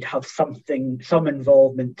back, and he'd have some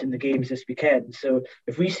involvement in the games this weekend. So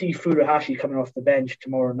if we see Furuhashi coming off the bench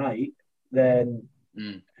tomorrow night, then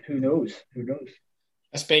who knows? Who knows?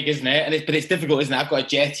 That's big, isn't it? But it's difficult, isn't it? I've got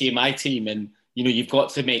Ajeti in my team, and you've got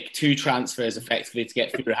to make 2 transfers effectively to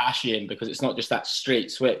get Furuhashi in, because it's not just that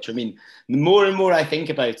straight switch. I mean, the more and more I think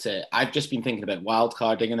about it, I've just been thinking about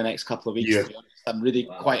wildcarding in the next couple of weeks. Yeah. To be honest. I'm really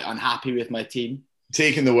quite unhappy with my team.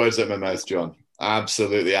 Taking the words out of my mouth, John.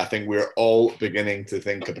 Absolutely. I think we're all beginning to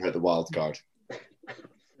think about the wildcard.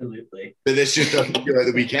 Absolutely. But this just doesn't feel like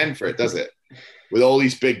the weekend for it, does it? With all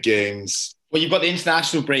these big games. Well, you've got the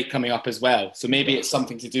international break coming up as well, so maybe it's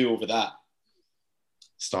something to do over that.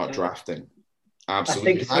 Start drafting.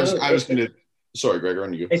 Absolutely. I was going to. Sorry, Gregor,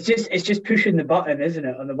 on you. It's just pushing the button, isn't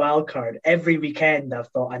it, on the wild card? Every weekend I've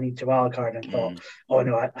thought I need to wild card, and thought, oh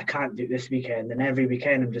no, I can't do it this weekend. And every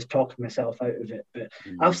weekend I'm just talking myself out of it. But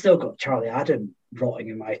I've still got Charlie Adam rotting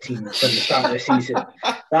in my team from the start of the season.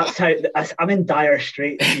 That's how I'm in dire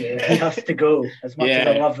straits here. He has to go, as much as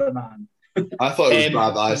I love the man. I thought it was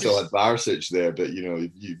bad that I still had Barisic there, but you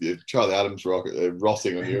Charlie Adams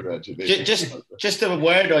rotting on your bench. Just a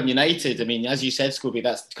word on United. I mean, as you said, Scobie,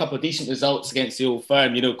 that's a couple of decent results against the Old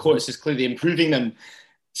Firm. Courts is clearly improving them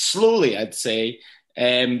slowly, I'd say.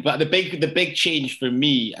 But the big change for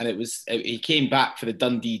me, and he came back for the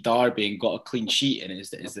Dundee derby and got a clean sheet, and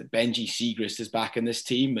is that Benji Siegrist is back in this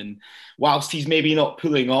team. And whilst he's maybe not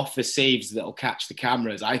pulling off the saves that'll catch the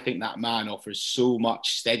cameras, I think that man offers so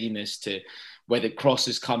much steadiness to where the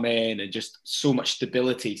crosses come in, and just so much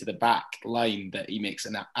stability to the back line that he makes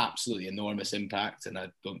an absolutely enormous impact. And I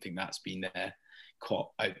don't think that's been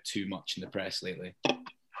caught out too much in the press lately.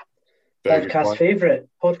 Podcast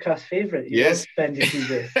favourite. Yes,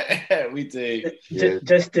 we do.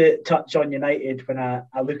 Just to touch on United, when I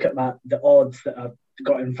look at the odds that I've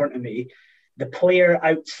got in front of me, the player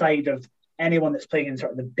outside of anyone that's playing in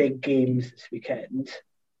sort of the big games this weekend,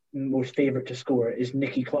 most favourite to score is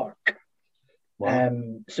Nicky Clark.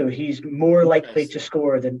 Wow. So he's more likely to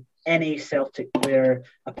score than any Celtic player,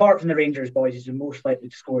 apart from the Rangers boys. He's the most likely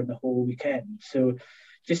to score in the whole weekend. So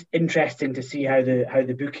just interesting to see how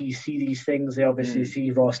the bookies see these things. They obviously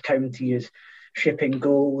see Ross County as shipping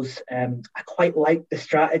goals. I quite like the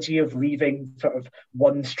strategy of leaving sort of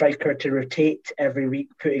one striker to rotate every week,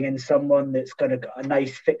 putting in someone that's got a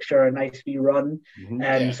nice fixture, a nice wee run.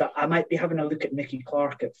 So I might be having a look at Nicky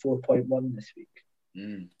Clark at 4.1 this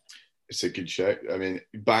week. It's a good shout. I mean,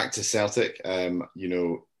 back to Celtic,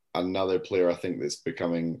 another player I think that's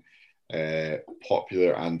becoming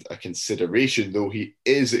popular and a consideration, though he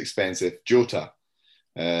is expensive, Jota.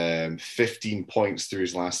 15 points through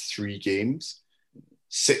his last 3 games,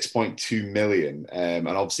 6.2 million. And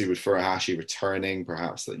obviously with Furuhashi returning,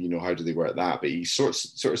 perhaps that, how do they work that? But he sort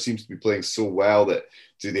of seems to be playing so well that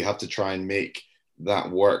do they have to try and make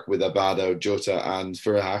that work with Abada, Jota and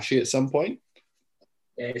Furuhashi at some point?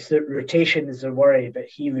 Yeah, it's the rotation is a worry, but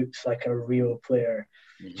he looks like a real player.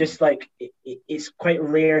 Just like it's quite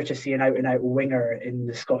rare to see an out-and-out winger in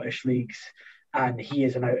the Scottish leagues, and he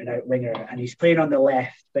is an out-and-out winger, and he's playing on the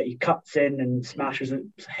left, but he cuts in and smashes it,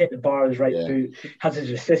 hit the bar with his right foot, has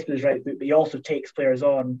his assist with his right foot, but he also takes players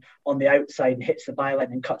on the outside and hits the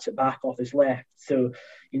byline and cuts it back off his left. So,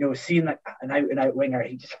 seeing like an out-and-out winger,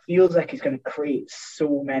 he just feels like he's going to create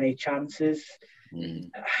so many chances.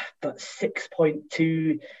 But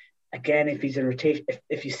 6.2, again, if he's a rotation,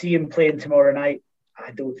 if you see him playing tomorrow night,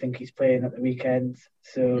 I don't think he's playing at the weekend.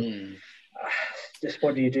 So, just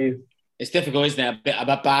what do you do? It's difficult, isn't it?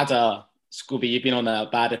 Abada, Scooby, you've been on the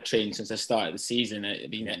Abada train since the start of the season.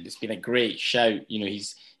 It's been a great shout.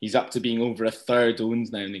 He's up to being over a third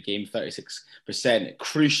owned now in the game, 36%.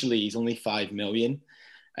 Crucially, he's only 5 million.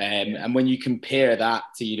 And when you compare that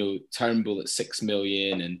to Turnbull at 6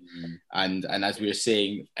 million and as we were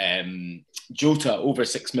saying, Jota over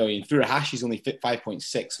 6 million, Furuhashi's only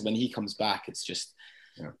 5.6. So when he comes back, it's just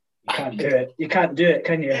you can't do it. You can't do it,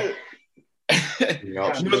 can you?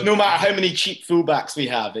 No matter how many cheap fullbacks we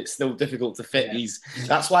have, it's still difficult to fit these.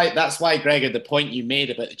 That's why Gregor, the point you made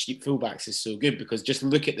about the cheap fullbacks is so good, because just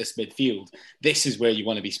look at this midfield. This is where you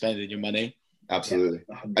want to be spending your money. Absolutely.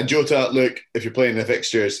 And Jota, look, if you're playing the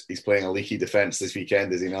fixtures, he's playing a leaky defence this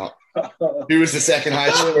weekend, is he not? Who was the second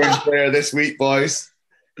highest scoring player this week, boys?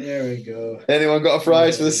 There we go. Anyone got a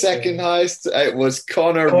prize for the second highest? It was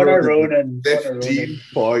Connor Ronan. 15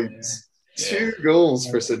 points. 2 goals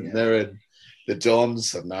for St Mirren. The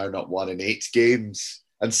Dons have now not won in 8 games.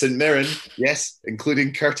 And St Mirren, yes,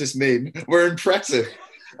 including Curtis Main, were impressive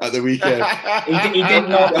at the weekend.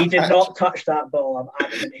 He did not touch that ball. I'm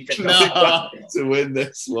adamant he did not. To win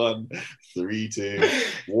this one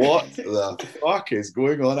 3-2. What the fuck is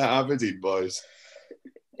going on at Aberdeen, boys?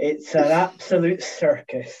 It's an absolute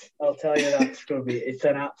circus. I'll tell you that, Scooby. It's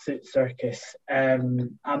an absolute circus.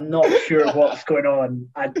 I'm not sure what's going on.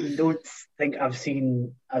 I don't think I've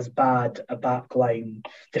seen as bad a back line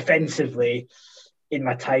defensively in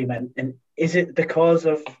my time. And is it because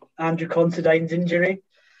of Andrew Considine's injury?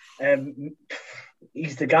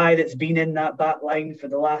 He's the guy that's been in that back line for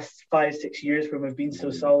the last 5-6 years when we've been so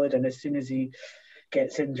solid, and as soon as he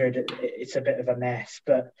gets injured, it's a bit of a mess.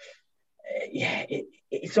 But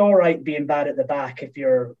it's all right being bad at the back if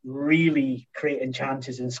you're really creating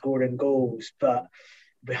chances and scoring goals, but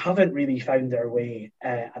we haven't really found our way,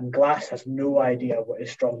 and Glass has no idea what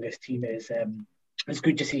his strongest team is. It's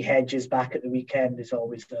good to see Hedges back at the weekend. Is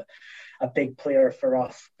always a big player for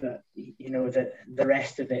us, but the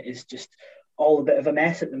rest of it is just all a bit of a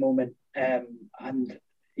mess at the moment. And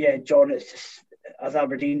yeah, John, it's just, as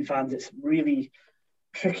Aberdeen fans, it's really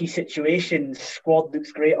tricky situation. Squad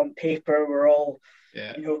looks great on paper. We're all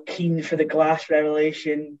keen for the Glass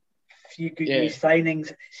revelation. A few good new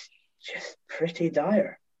signings. It's just pretty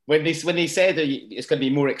dire. When they said that it's going to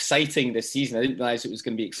be more exciting this season, I didn't realise it was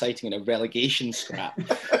going to be exciting in a relegation scrap.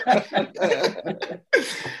 I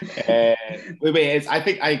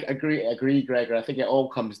think I agree, Gregor. I think it all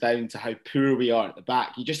comes down to how poor we are at the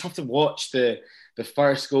back. You just have to watch the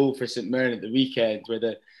first goal for St Mirren at the weekend, where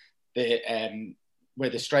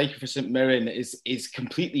the striker for St Mirren is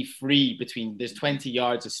completely free between. There's 20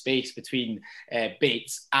 yards of space between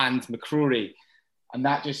Bates and McCrory. And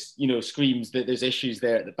that just, screams that there's issues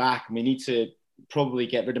there at the back. And we need to probably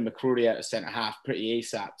get rid of McCrory out of centre-half pretty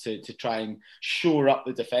ASAP to try and shore up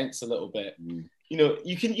the defence a little bit.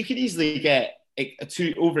 you can easily get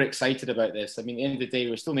too overexcited about this. I mean, at the end of the day,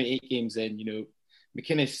 we're still only 8 games in.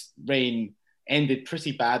 McInnes' reign ended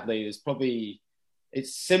pretty badly.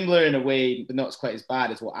 It's similar in a way, but not quite as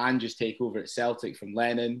bad as what Andrew's takeover at Celtic from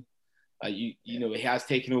Lennon. He has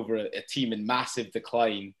taken over a team in massive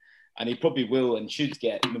decline, and he probably will and should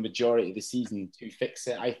get the majority of the season to fix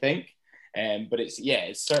it, I think. But it's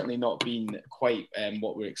certainly not been quite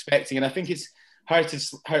what we're expecting, and I think it's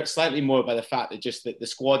hurt slightly more by the fact that the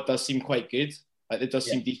squad does seem quite good. Like there does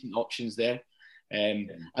seem decent options there. And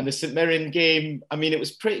the St Mirren game, I mean, it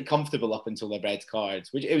was pretty comfortable up until the red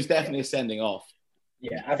cards, which it was definitely a sending off.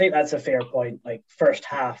 Yeah, I think that's a fair point. Like first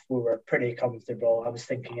half, we were pretty comfortable. I was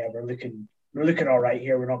thinking, we're looking all right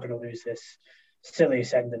here. We're not going to lose this. Silly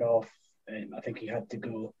sending off. I think he had to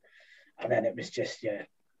go, and then it was just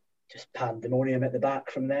pandemonium at the back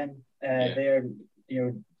from then. There,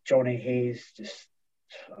 Johnny Hayes just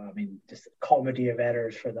a comedy of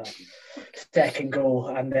errors for that second goal,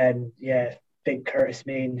 and then big Curtis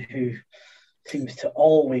Main, who seems to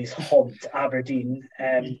always haunt Aberdeen.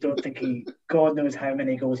 Don't think God knows how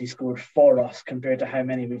many goals he scored for us compared to how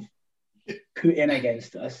many we've put in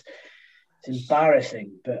against us. It's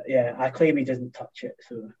embarrassing, but I claim he doesn't touch it.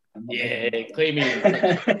 So claim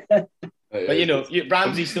he. But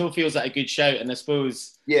Ramsey still feels like a good shout, and I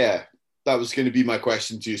suppose that was going to be my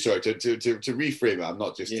question to you. Sorry, to reframe it. I'm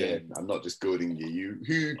not just goading you.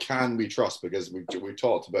 Who can we trust? Because we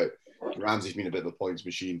talked about Ramsey's been a bit of a points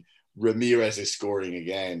machine. Ramirez is scoring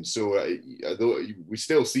again, so we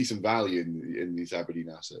still see some value in these Aberdeen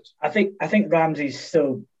assets. I think Ramsey's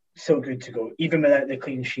so good to go, even without the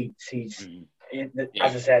clean sheets. He's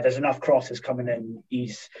as I said, there's enough crosses coming in.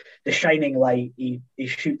 He's the shining light. He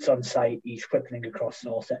shoots on sight. He's whipping across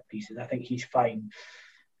all set pieces. I think he's fine.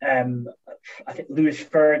 I think Lewis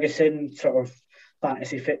Ferguson, sort of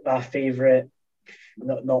fantasy Fitba favourite.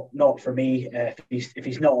 Not for me. If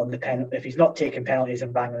he's not on the penalty, if he's not taking penalties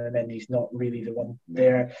and banging them in, he's not really the one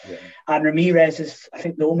there. Yeah. And Ramirez is, I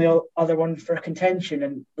think, the only other one for contention.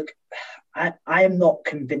 And look, I am not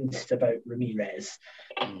convinced about Ramirez.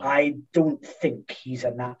 I don't think he's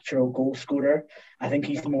a natural goal scorer. I think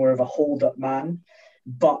he's more of a hold-up man.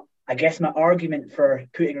 But I guess my argument for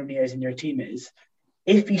putting Ramirez in your team is,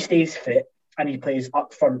 if he stays fit and he plays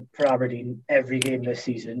up front for Aberdeen every game this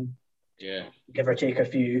season, give or take a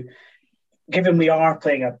few, given we are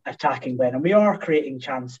playing an attacking blend and we are creating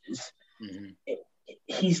chances,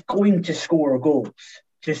 he's going to score goals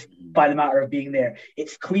just by the matter of being there.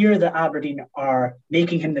 It's clear that Aberdeen are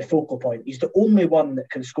making him the focal point. He's the only one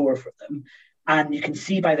that can score for them. And you can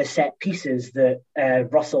see by the set pieces that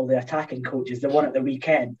Russell, the attacking coach, is the one at the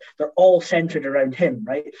weekend. They're all centred around him,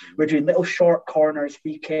 right? We're doing little short corners,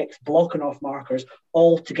 free kicks, blocking off markers,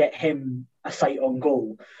 all to get him a sight on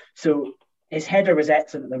goal. So his header was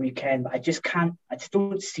excellent at the weekend, but I just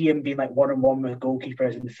don't see him being like one-on-one with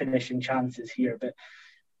goalkeepers and finishing chances here. But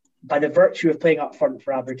by the virtue of playing up front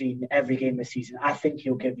for Aberdeen every game this season, I think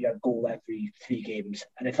he'll give you a goal every 3 games.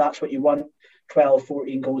 And if that's what you want, 12,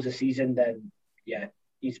 14 goals a season, then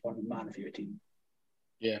he's one man for your team.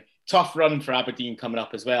 Yeah. Tough run for Aberdeen coming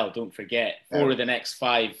up as well. Don't forget, 4 of the next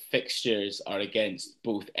 5 fixtures are against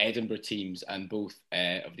both Edinburgh teams and both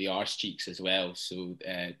of the Arse Cheeks as well. So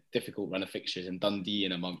difficult run of fixtures, and Dundee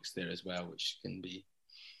in amongst there as well, which can be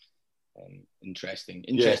interesting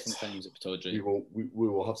times at Pittodrie. We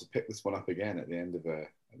will have to pick this one up again at the end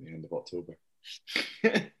of October.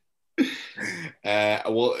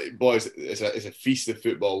 Well, boys, it's a feast of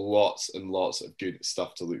football. Lots and lots of good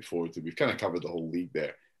stuff to look forward to. We've kind of covered the whole league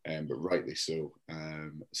there, but rightly so. I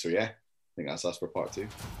think that's us for part 2.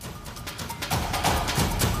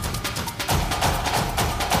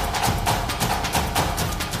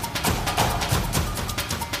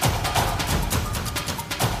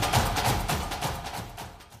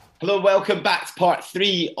 Hello, welcome back to part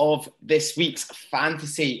 3 of this week's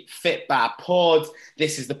Fantasy Fitba pod.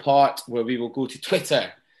 This is the part where we will go to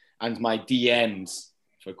Twitter and my DMs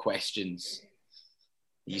for questions.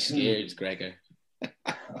 Are you scared, Gregor?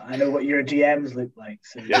 I know what your DMs look like,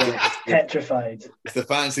 so you're petrified. It's the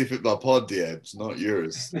Fantasy Football pod DMs, not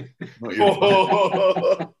yours. Not yours.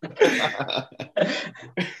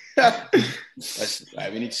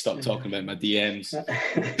 We need to stop talking about my DMs.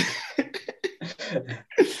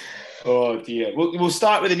 Oh dear. We'll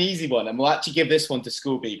start with an easy one, and we'll actually give this one to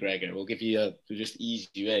Scobie, Gregor. We'll just ease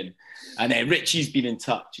you in. And Richie's been in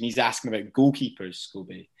touch, and he's asking about goalkeepers,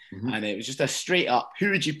 Scobie. And it was just a straight up, who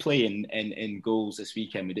would you play in goals this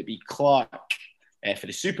weekend? Would it be Clark for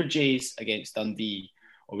the Super Jays against Dundee,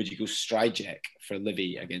 or would you go Stryjek for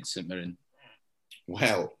Livy against St Mirren?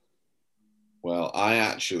 Well, I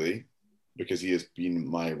actually because he has been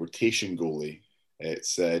my rotation goalie.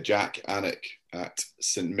 It's Jack Anick at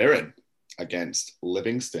St Mirren against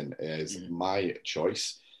Livingston is my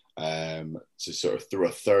choice. To sort of throw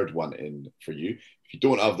a third one in for you. If you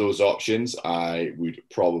don't have those options, I would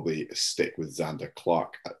probably stick with Xander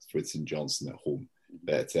Clark with St Johnstone at home.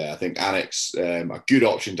 But I think Anick's a good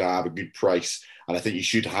option to have, a good price. And I think you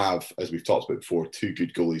should have, as we've talked about before, 2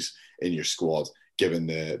 good goalies in your squad, given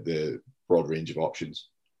the broad range of options.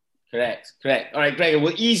 Correct. All right, Gregor,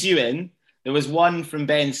 we'll ease you in. There was one from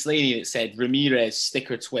Ben Slaney that said, Ramirez, stick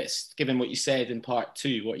or twist. Given what you said in part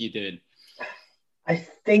 2, what are you doing? I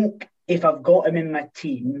think if I've got him in my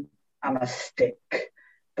team, I'm a stick.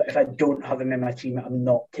 But if I don't have him in my team, I'm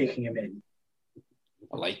not taking him in.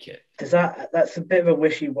 I like it. That's a bit of a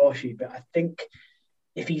wishy-washy, but I think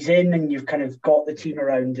if he's in and you've kind of got the team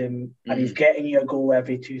around him and he's getting you a goal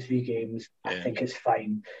every 2-3 games, I think it's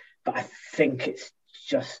fine. But I think it's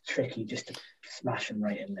just tricky just to smash him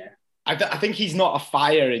right in there. I think he's not a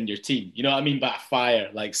fire in your team. You know what I mean by a fire?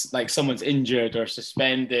 Like someone's injured or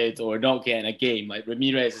suspended or not getting a game. Like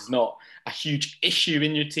Ramirez is not a huge issue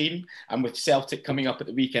in your team. And with Celtic coming up at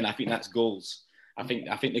the weekend, I think that's goals. I think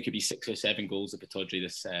there could be 6 or 7 goals at Pittodrie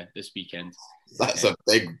this weekend. That's a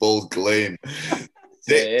big, bold claim.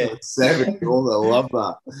 6 or 7 goals. I love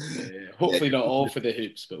that. Hopefully not all for the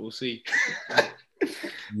hoops, but we'll see.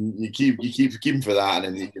 You keep him for that,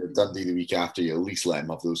 and then Dundee the week after, you at least let him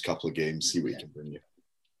have those couple of games, see what he can bring you.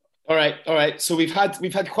 All right. So we've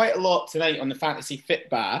had quite a lot tonight on the Fantasy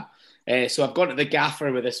Fitba. So I've gone to the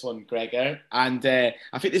gaffer with this one, Gregor, and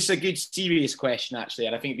I think this is a good serious question actually,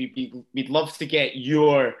 and I think we'd love to get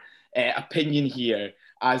your opinion here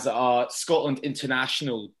as a Scotland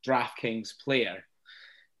international DraftKings player.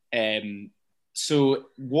 So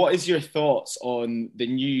what is your thoughts on the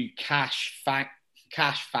new cash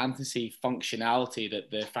fantasy functionality that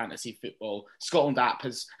the Fantasy Football Scotland app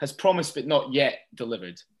has promised but not yet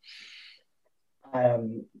delivered? I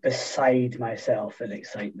am beside myself in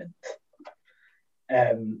excitement.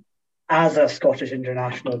 As a Scottish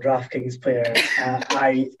international DraftKings player,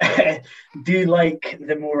 I do like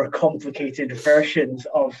the more complicated versions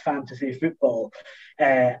of fantasy football.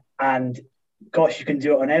 And gosh, you can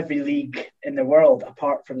do it on every league in the world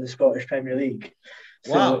apart from the Scottish Premier League.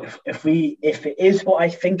 So wow. if it is what I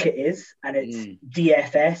think it is, and it's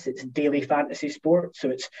DFS, it's daily fantasy sport,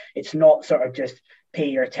 so it's not sort of just pay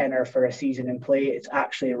your tenner for a season and play. It's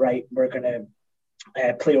actually right. We're going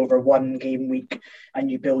to play over 1 game week, and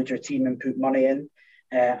you build your team and put money in.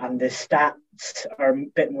 And the stats are a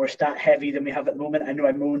bit more stat heavy than we have at the moment. I know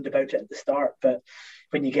I moaned about it at the start, but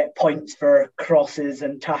when you get points for crosses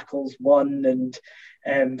and tackles won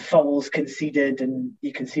and fouls conceded, and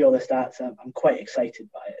you can see all the stats, I'm quite excited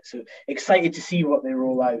by it. So excited to see what they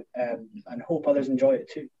roll out, and hope others enjoy it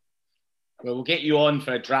too. Well, we'll get you on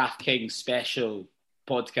for a DraftKings special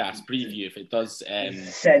podcast preview if it does.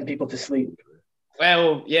 Send people to sleep.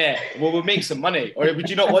 Well, yeah. Well, we'll make some money. Or would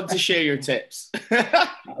you not want to share your tips?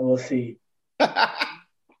 We'll see.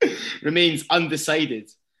 Remains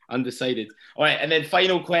undecided. All right, and then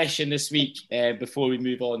final question this week before we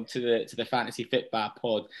move on to the Fantasy Fitba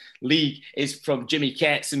Pod League is from Jimmy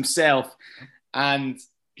Ketts himself. And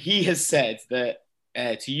he has said that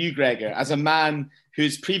to you, Gregor, as a man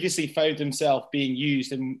who's previously found himself being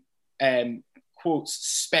used in, quotes,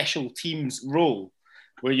 special teams role,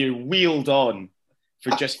 where you're wheeled on for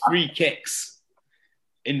just free kicks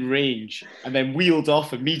in range and then wheeled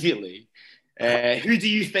off immediately. Who do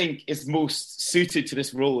you think is most suited to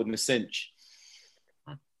this role in the cinch?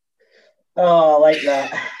 Oh, I like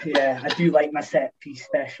that. Yeah, I do like my set piece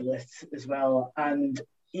specialists as well. And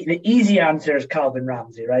the easy answer is Calvin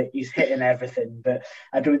Ramsey, right? He's hitting everything, but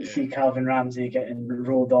I don't see Calvin Ramsey getting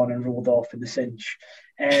rolled on and rolled off in the cinch.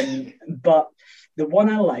 But the one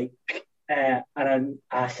I like, and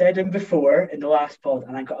I said him before in the last pod,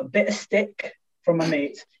 and I got a bit of stick from my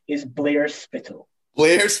mates, is Blair Spittle.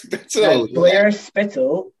 Blair Spittle. Blair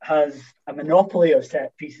Spittle has a monopoly of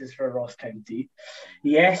set pieces for Ross County.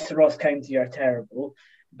 Yes, Ross County are terrible,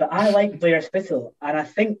 but I like Blair Spittle, and I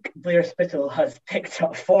think Blair Spittle has picked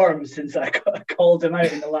up form since I called him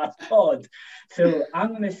out in the last pod. So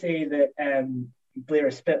I'm going to say that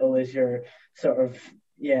Blair Spittle is your sort of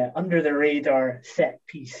under the radar set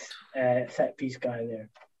piece guy there.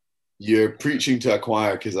 You're preaching to a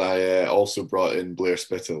choir because I also brought in Blair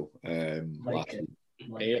Spittle.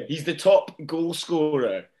 He's the top goal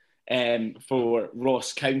scorer for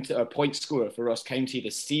Ross County, or point scorer for Ross County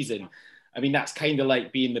this season. I mean, that's kind of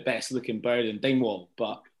like being the best looking bird in Dingwall,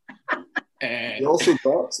 but you also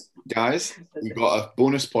got, guys, you got a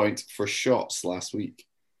bonus point for shots last week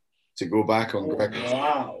to go back on Greg.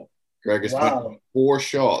 Wow. Gregor's Wow. 4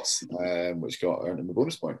 shots, which earned him a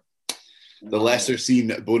bonus point. The lesser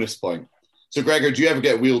seen bonus point. So, Gregor, do you ever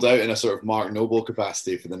get wheeled out in a sort of Mark Noble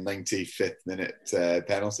capacity for the 95th minute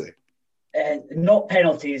penalty? Not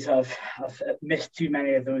penalties. I've missed too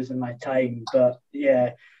many of those in my time. But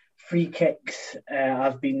yeah, free kicks.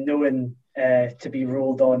 I've been known to be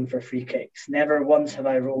rolled on for free kicks. Never once have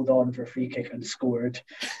I rolled on for a free kick and scored.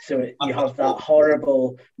 So you have that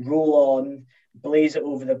horrible roll on, blaze it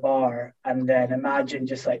over the bar, and then imagine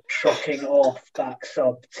just like trucking off back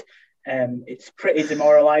subbed. It's pretty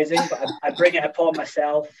demoralising, but I bring it upon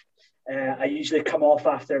myself. I usually come off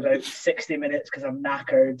after about 60 minutes because I'm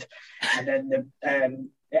knackered. And then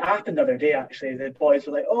it happened the other day, actually. The boys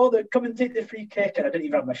were like, oh, they're come and take the free kick. And I didn't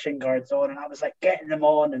even have my shin guards on. And I was like getting them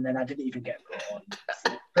on. And then I didn't even get them on.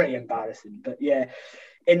 It's pretty embarrassing. But yeah,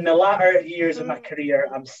 in the latter years of my career,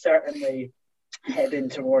 I'm certainly heading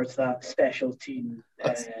towards that special team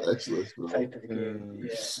type of game.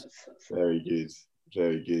 Yeah, that's very good.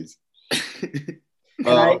 Very good.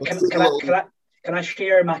 Can I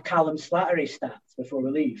share my Callum Slattery stats before we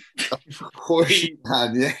leave? Of course you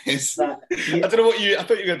can, yes. I don't know what I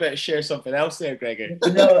thought you were about to share something else there, Gregor.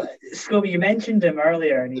 No, Scobie, you mentioned him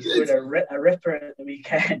earlier and he scored a ripper at the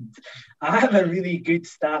weekend. I have a really good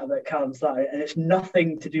stat about Callum Slattery, and it's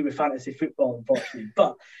nothing to do with fantasy football, unfortunately.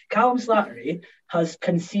 But Callum Slattery has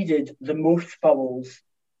conceded the most fouls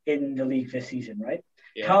in the league this season, right?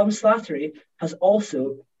 Yeah. Callum Slattery has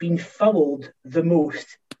also been fouled the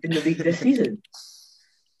most in the league this season.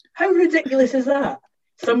 How ridiculous is that?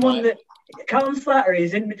 Callum Slattery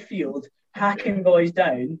is in midfield, hacking boys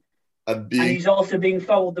down, and he's also being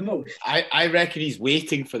fouled the most. I reckon he's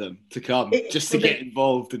waiting for them to come just to get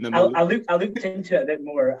involved in the moment. I looked into it a bit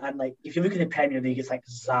more, and like if you look at the Premier League, it's like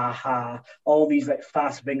Zaha, all these like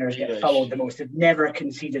fast wingers get fouled the most. They've never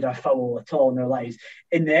conceded a foul at all in their lives.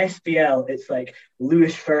 In the SPL, it's like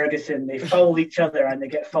Lewis Ferguson, they foul each other and they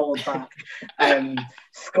get fouled back.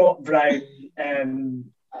 Scott Brown,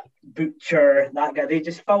 Butcher, that guy, they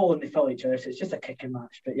just foul and they foul each other, so it's just a kicking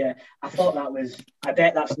match. But yeah, I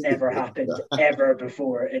bet that's never happened ever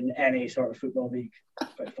before in any sort of football league.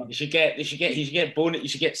 Quite fun. You should get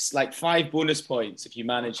like 5 bonus points if you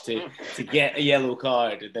manage to get a yellow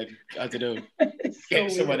card, and then I don't know,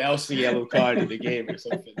 get someone else a yellow card in the game or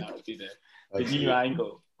something. That would be the new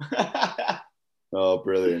angle. Oh,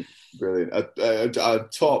 brilliant! A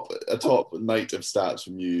top night of stats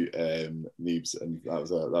from you, Neebs, and that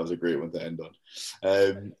was a great one to end on.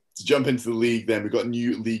 To jump into the league, then we've got a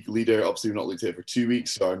new league leader. Obviously, we've not looked at it for 2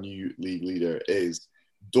 weeks, so our new league leader is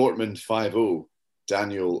Dortmund 5-0,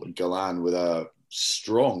 Daniel Galan, with a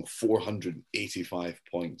strong 485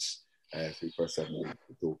 points through the first 7 weeks.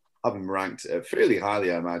 So having ranked fairly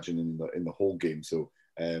highly, I imagine, in the whole game. So.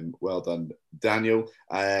 Well done, Daniel.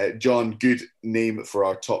 John, good name for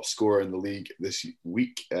our top scorer in the league this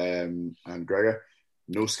week. And Gregor,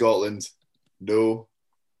 no Scotland, no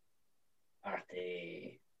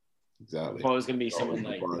Partey. Exactly. I thought it was going to be someone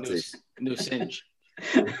like no Cinch.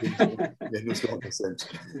 No Scotland, no Cinch.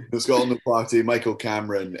 No Scotland, no Partey. Michael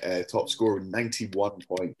Cameron, top scorer with 91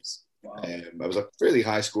 points. Wow. It was a fairly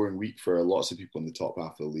high scoring week for lots of people in the top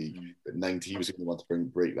half of the league. But 90, he was going to want to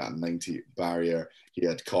break that 90 barrier. He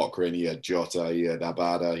had Cochrane, he had Jota, he had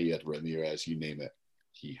Abada, he had Ramirez, you name it,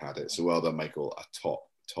 he had it. So well done, Michael. A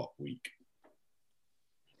top week.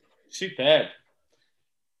 Superb.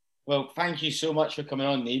 Well, thank you so much for coming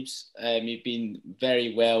on, Neebs. You've been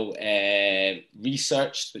very well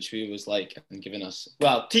researched, which we always like, and giving us,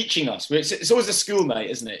 teaching us. It's always a school night,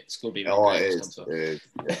 isn't it? It's going to be. Oh, it is.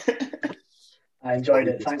 I enjoyed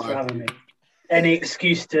it. Thanks for having me. Any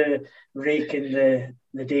excuse to rake in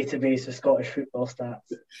the database of Scottish football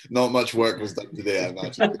stats. Not much work was done today, I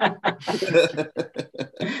imagine.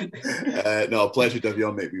 No, a pleasure to have you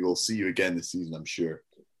on, mate. We will see you again this season, I'm sure.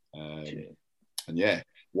 And yeah,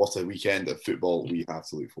 what a weekend of football we have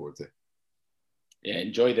to look forward to. Yeah,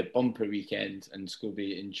 enjoy the bumper weekend, and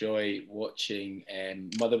Scobie, enjoy watching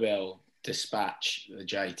Motherwell dispatch the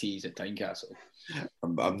GITs at Tynecastle.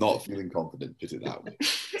 I'm not feeling confident, put it that way.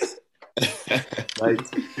 Right,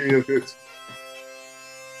 cheerio, folks.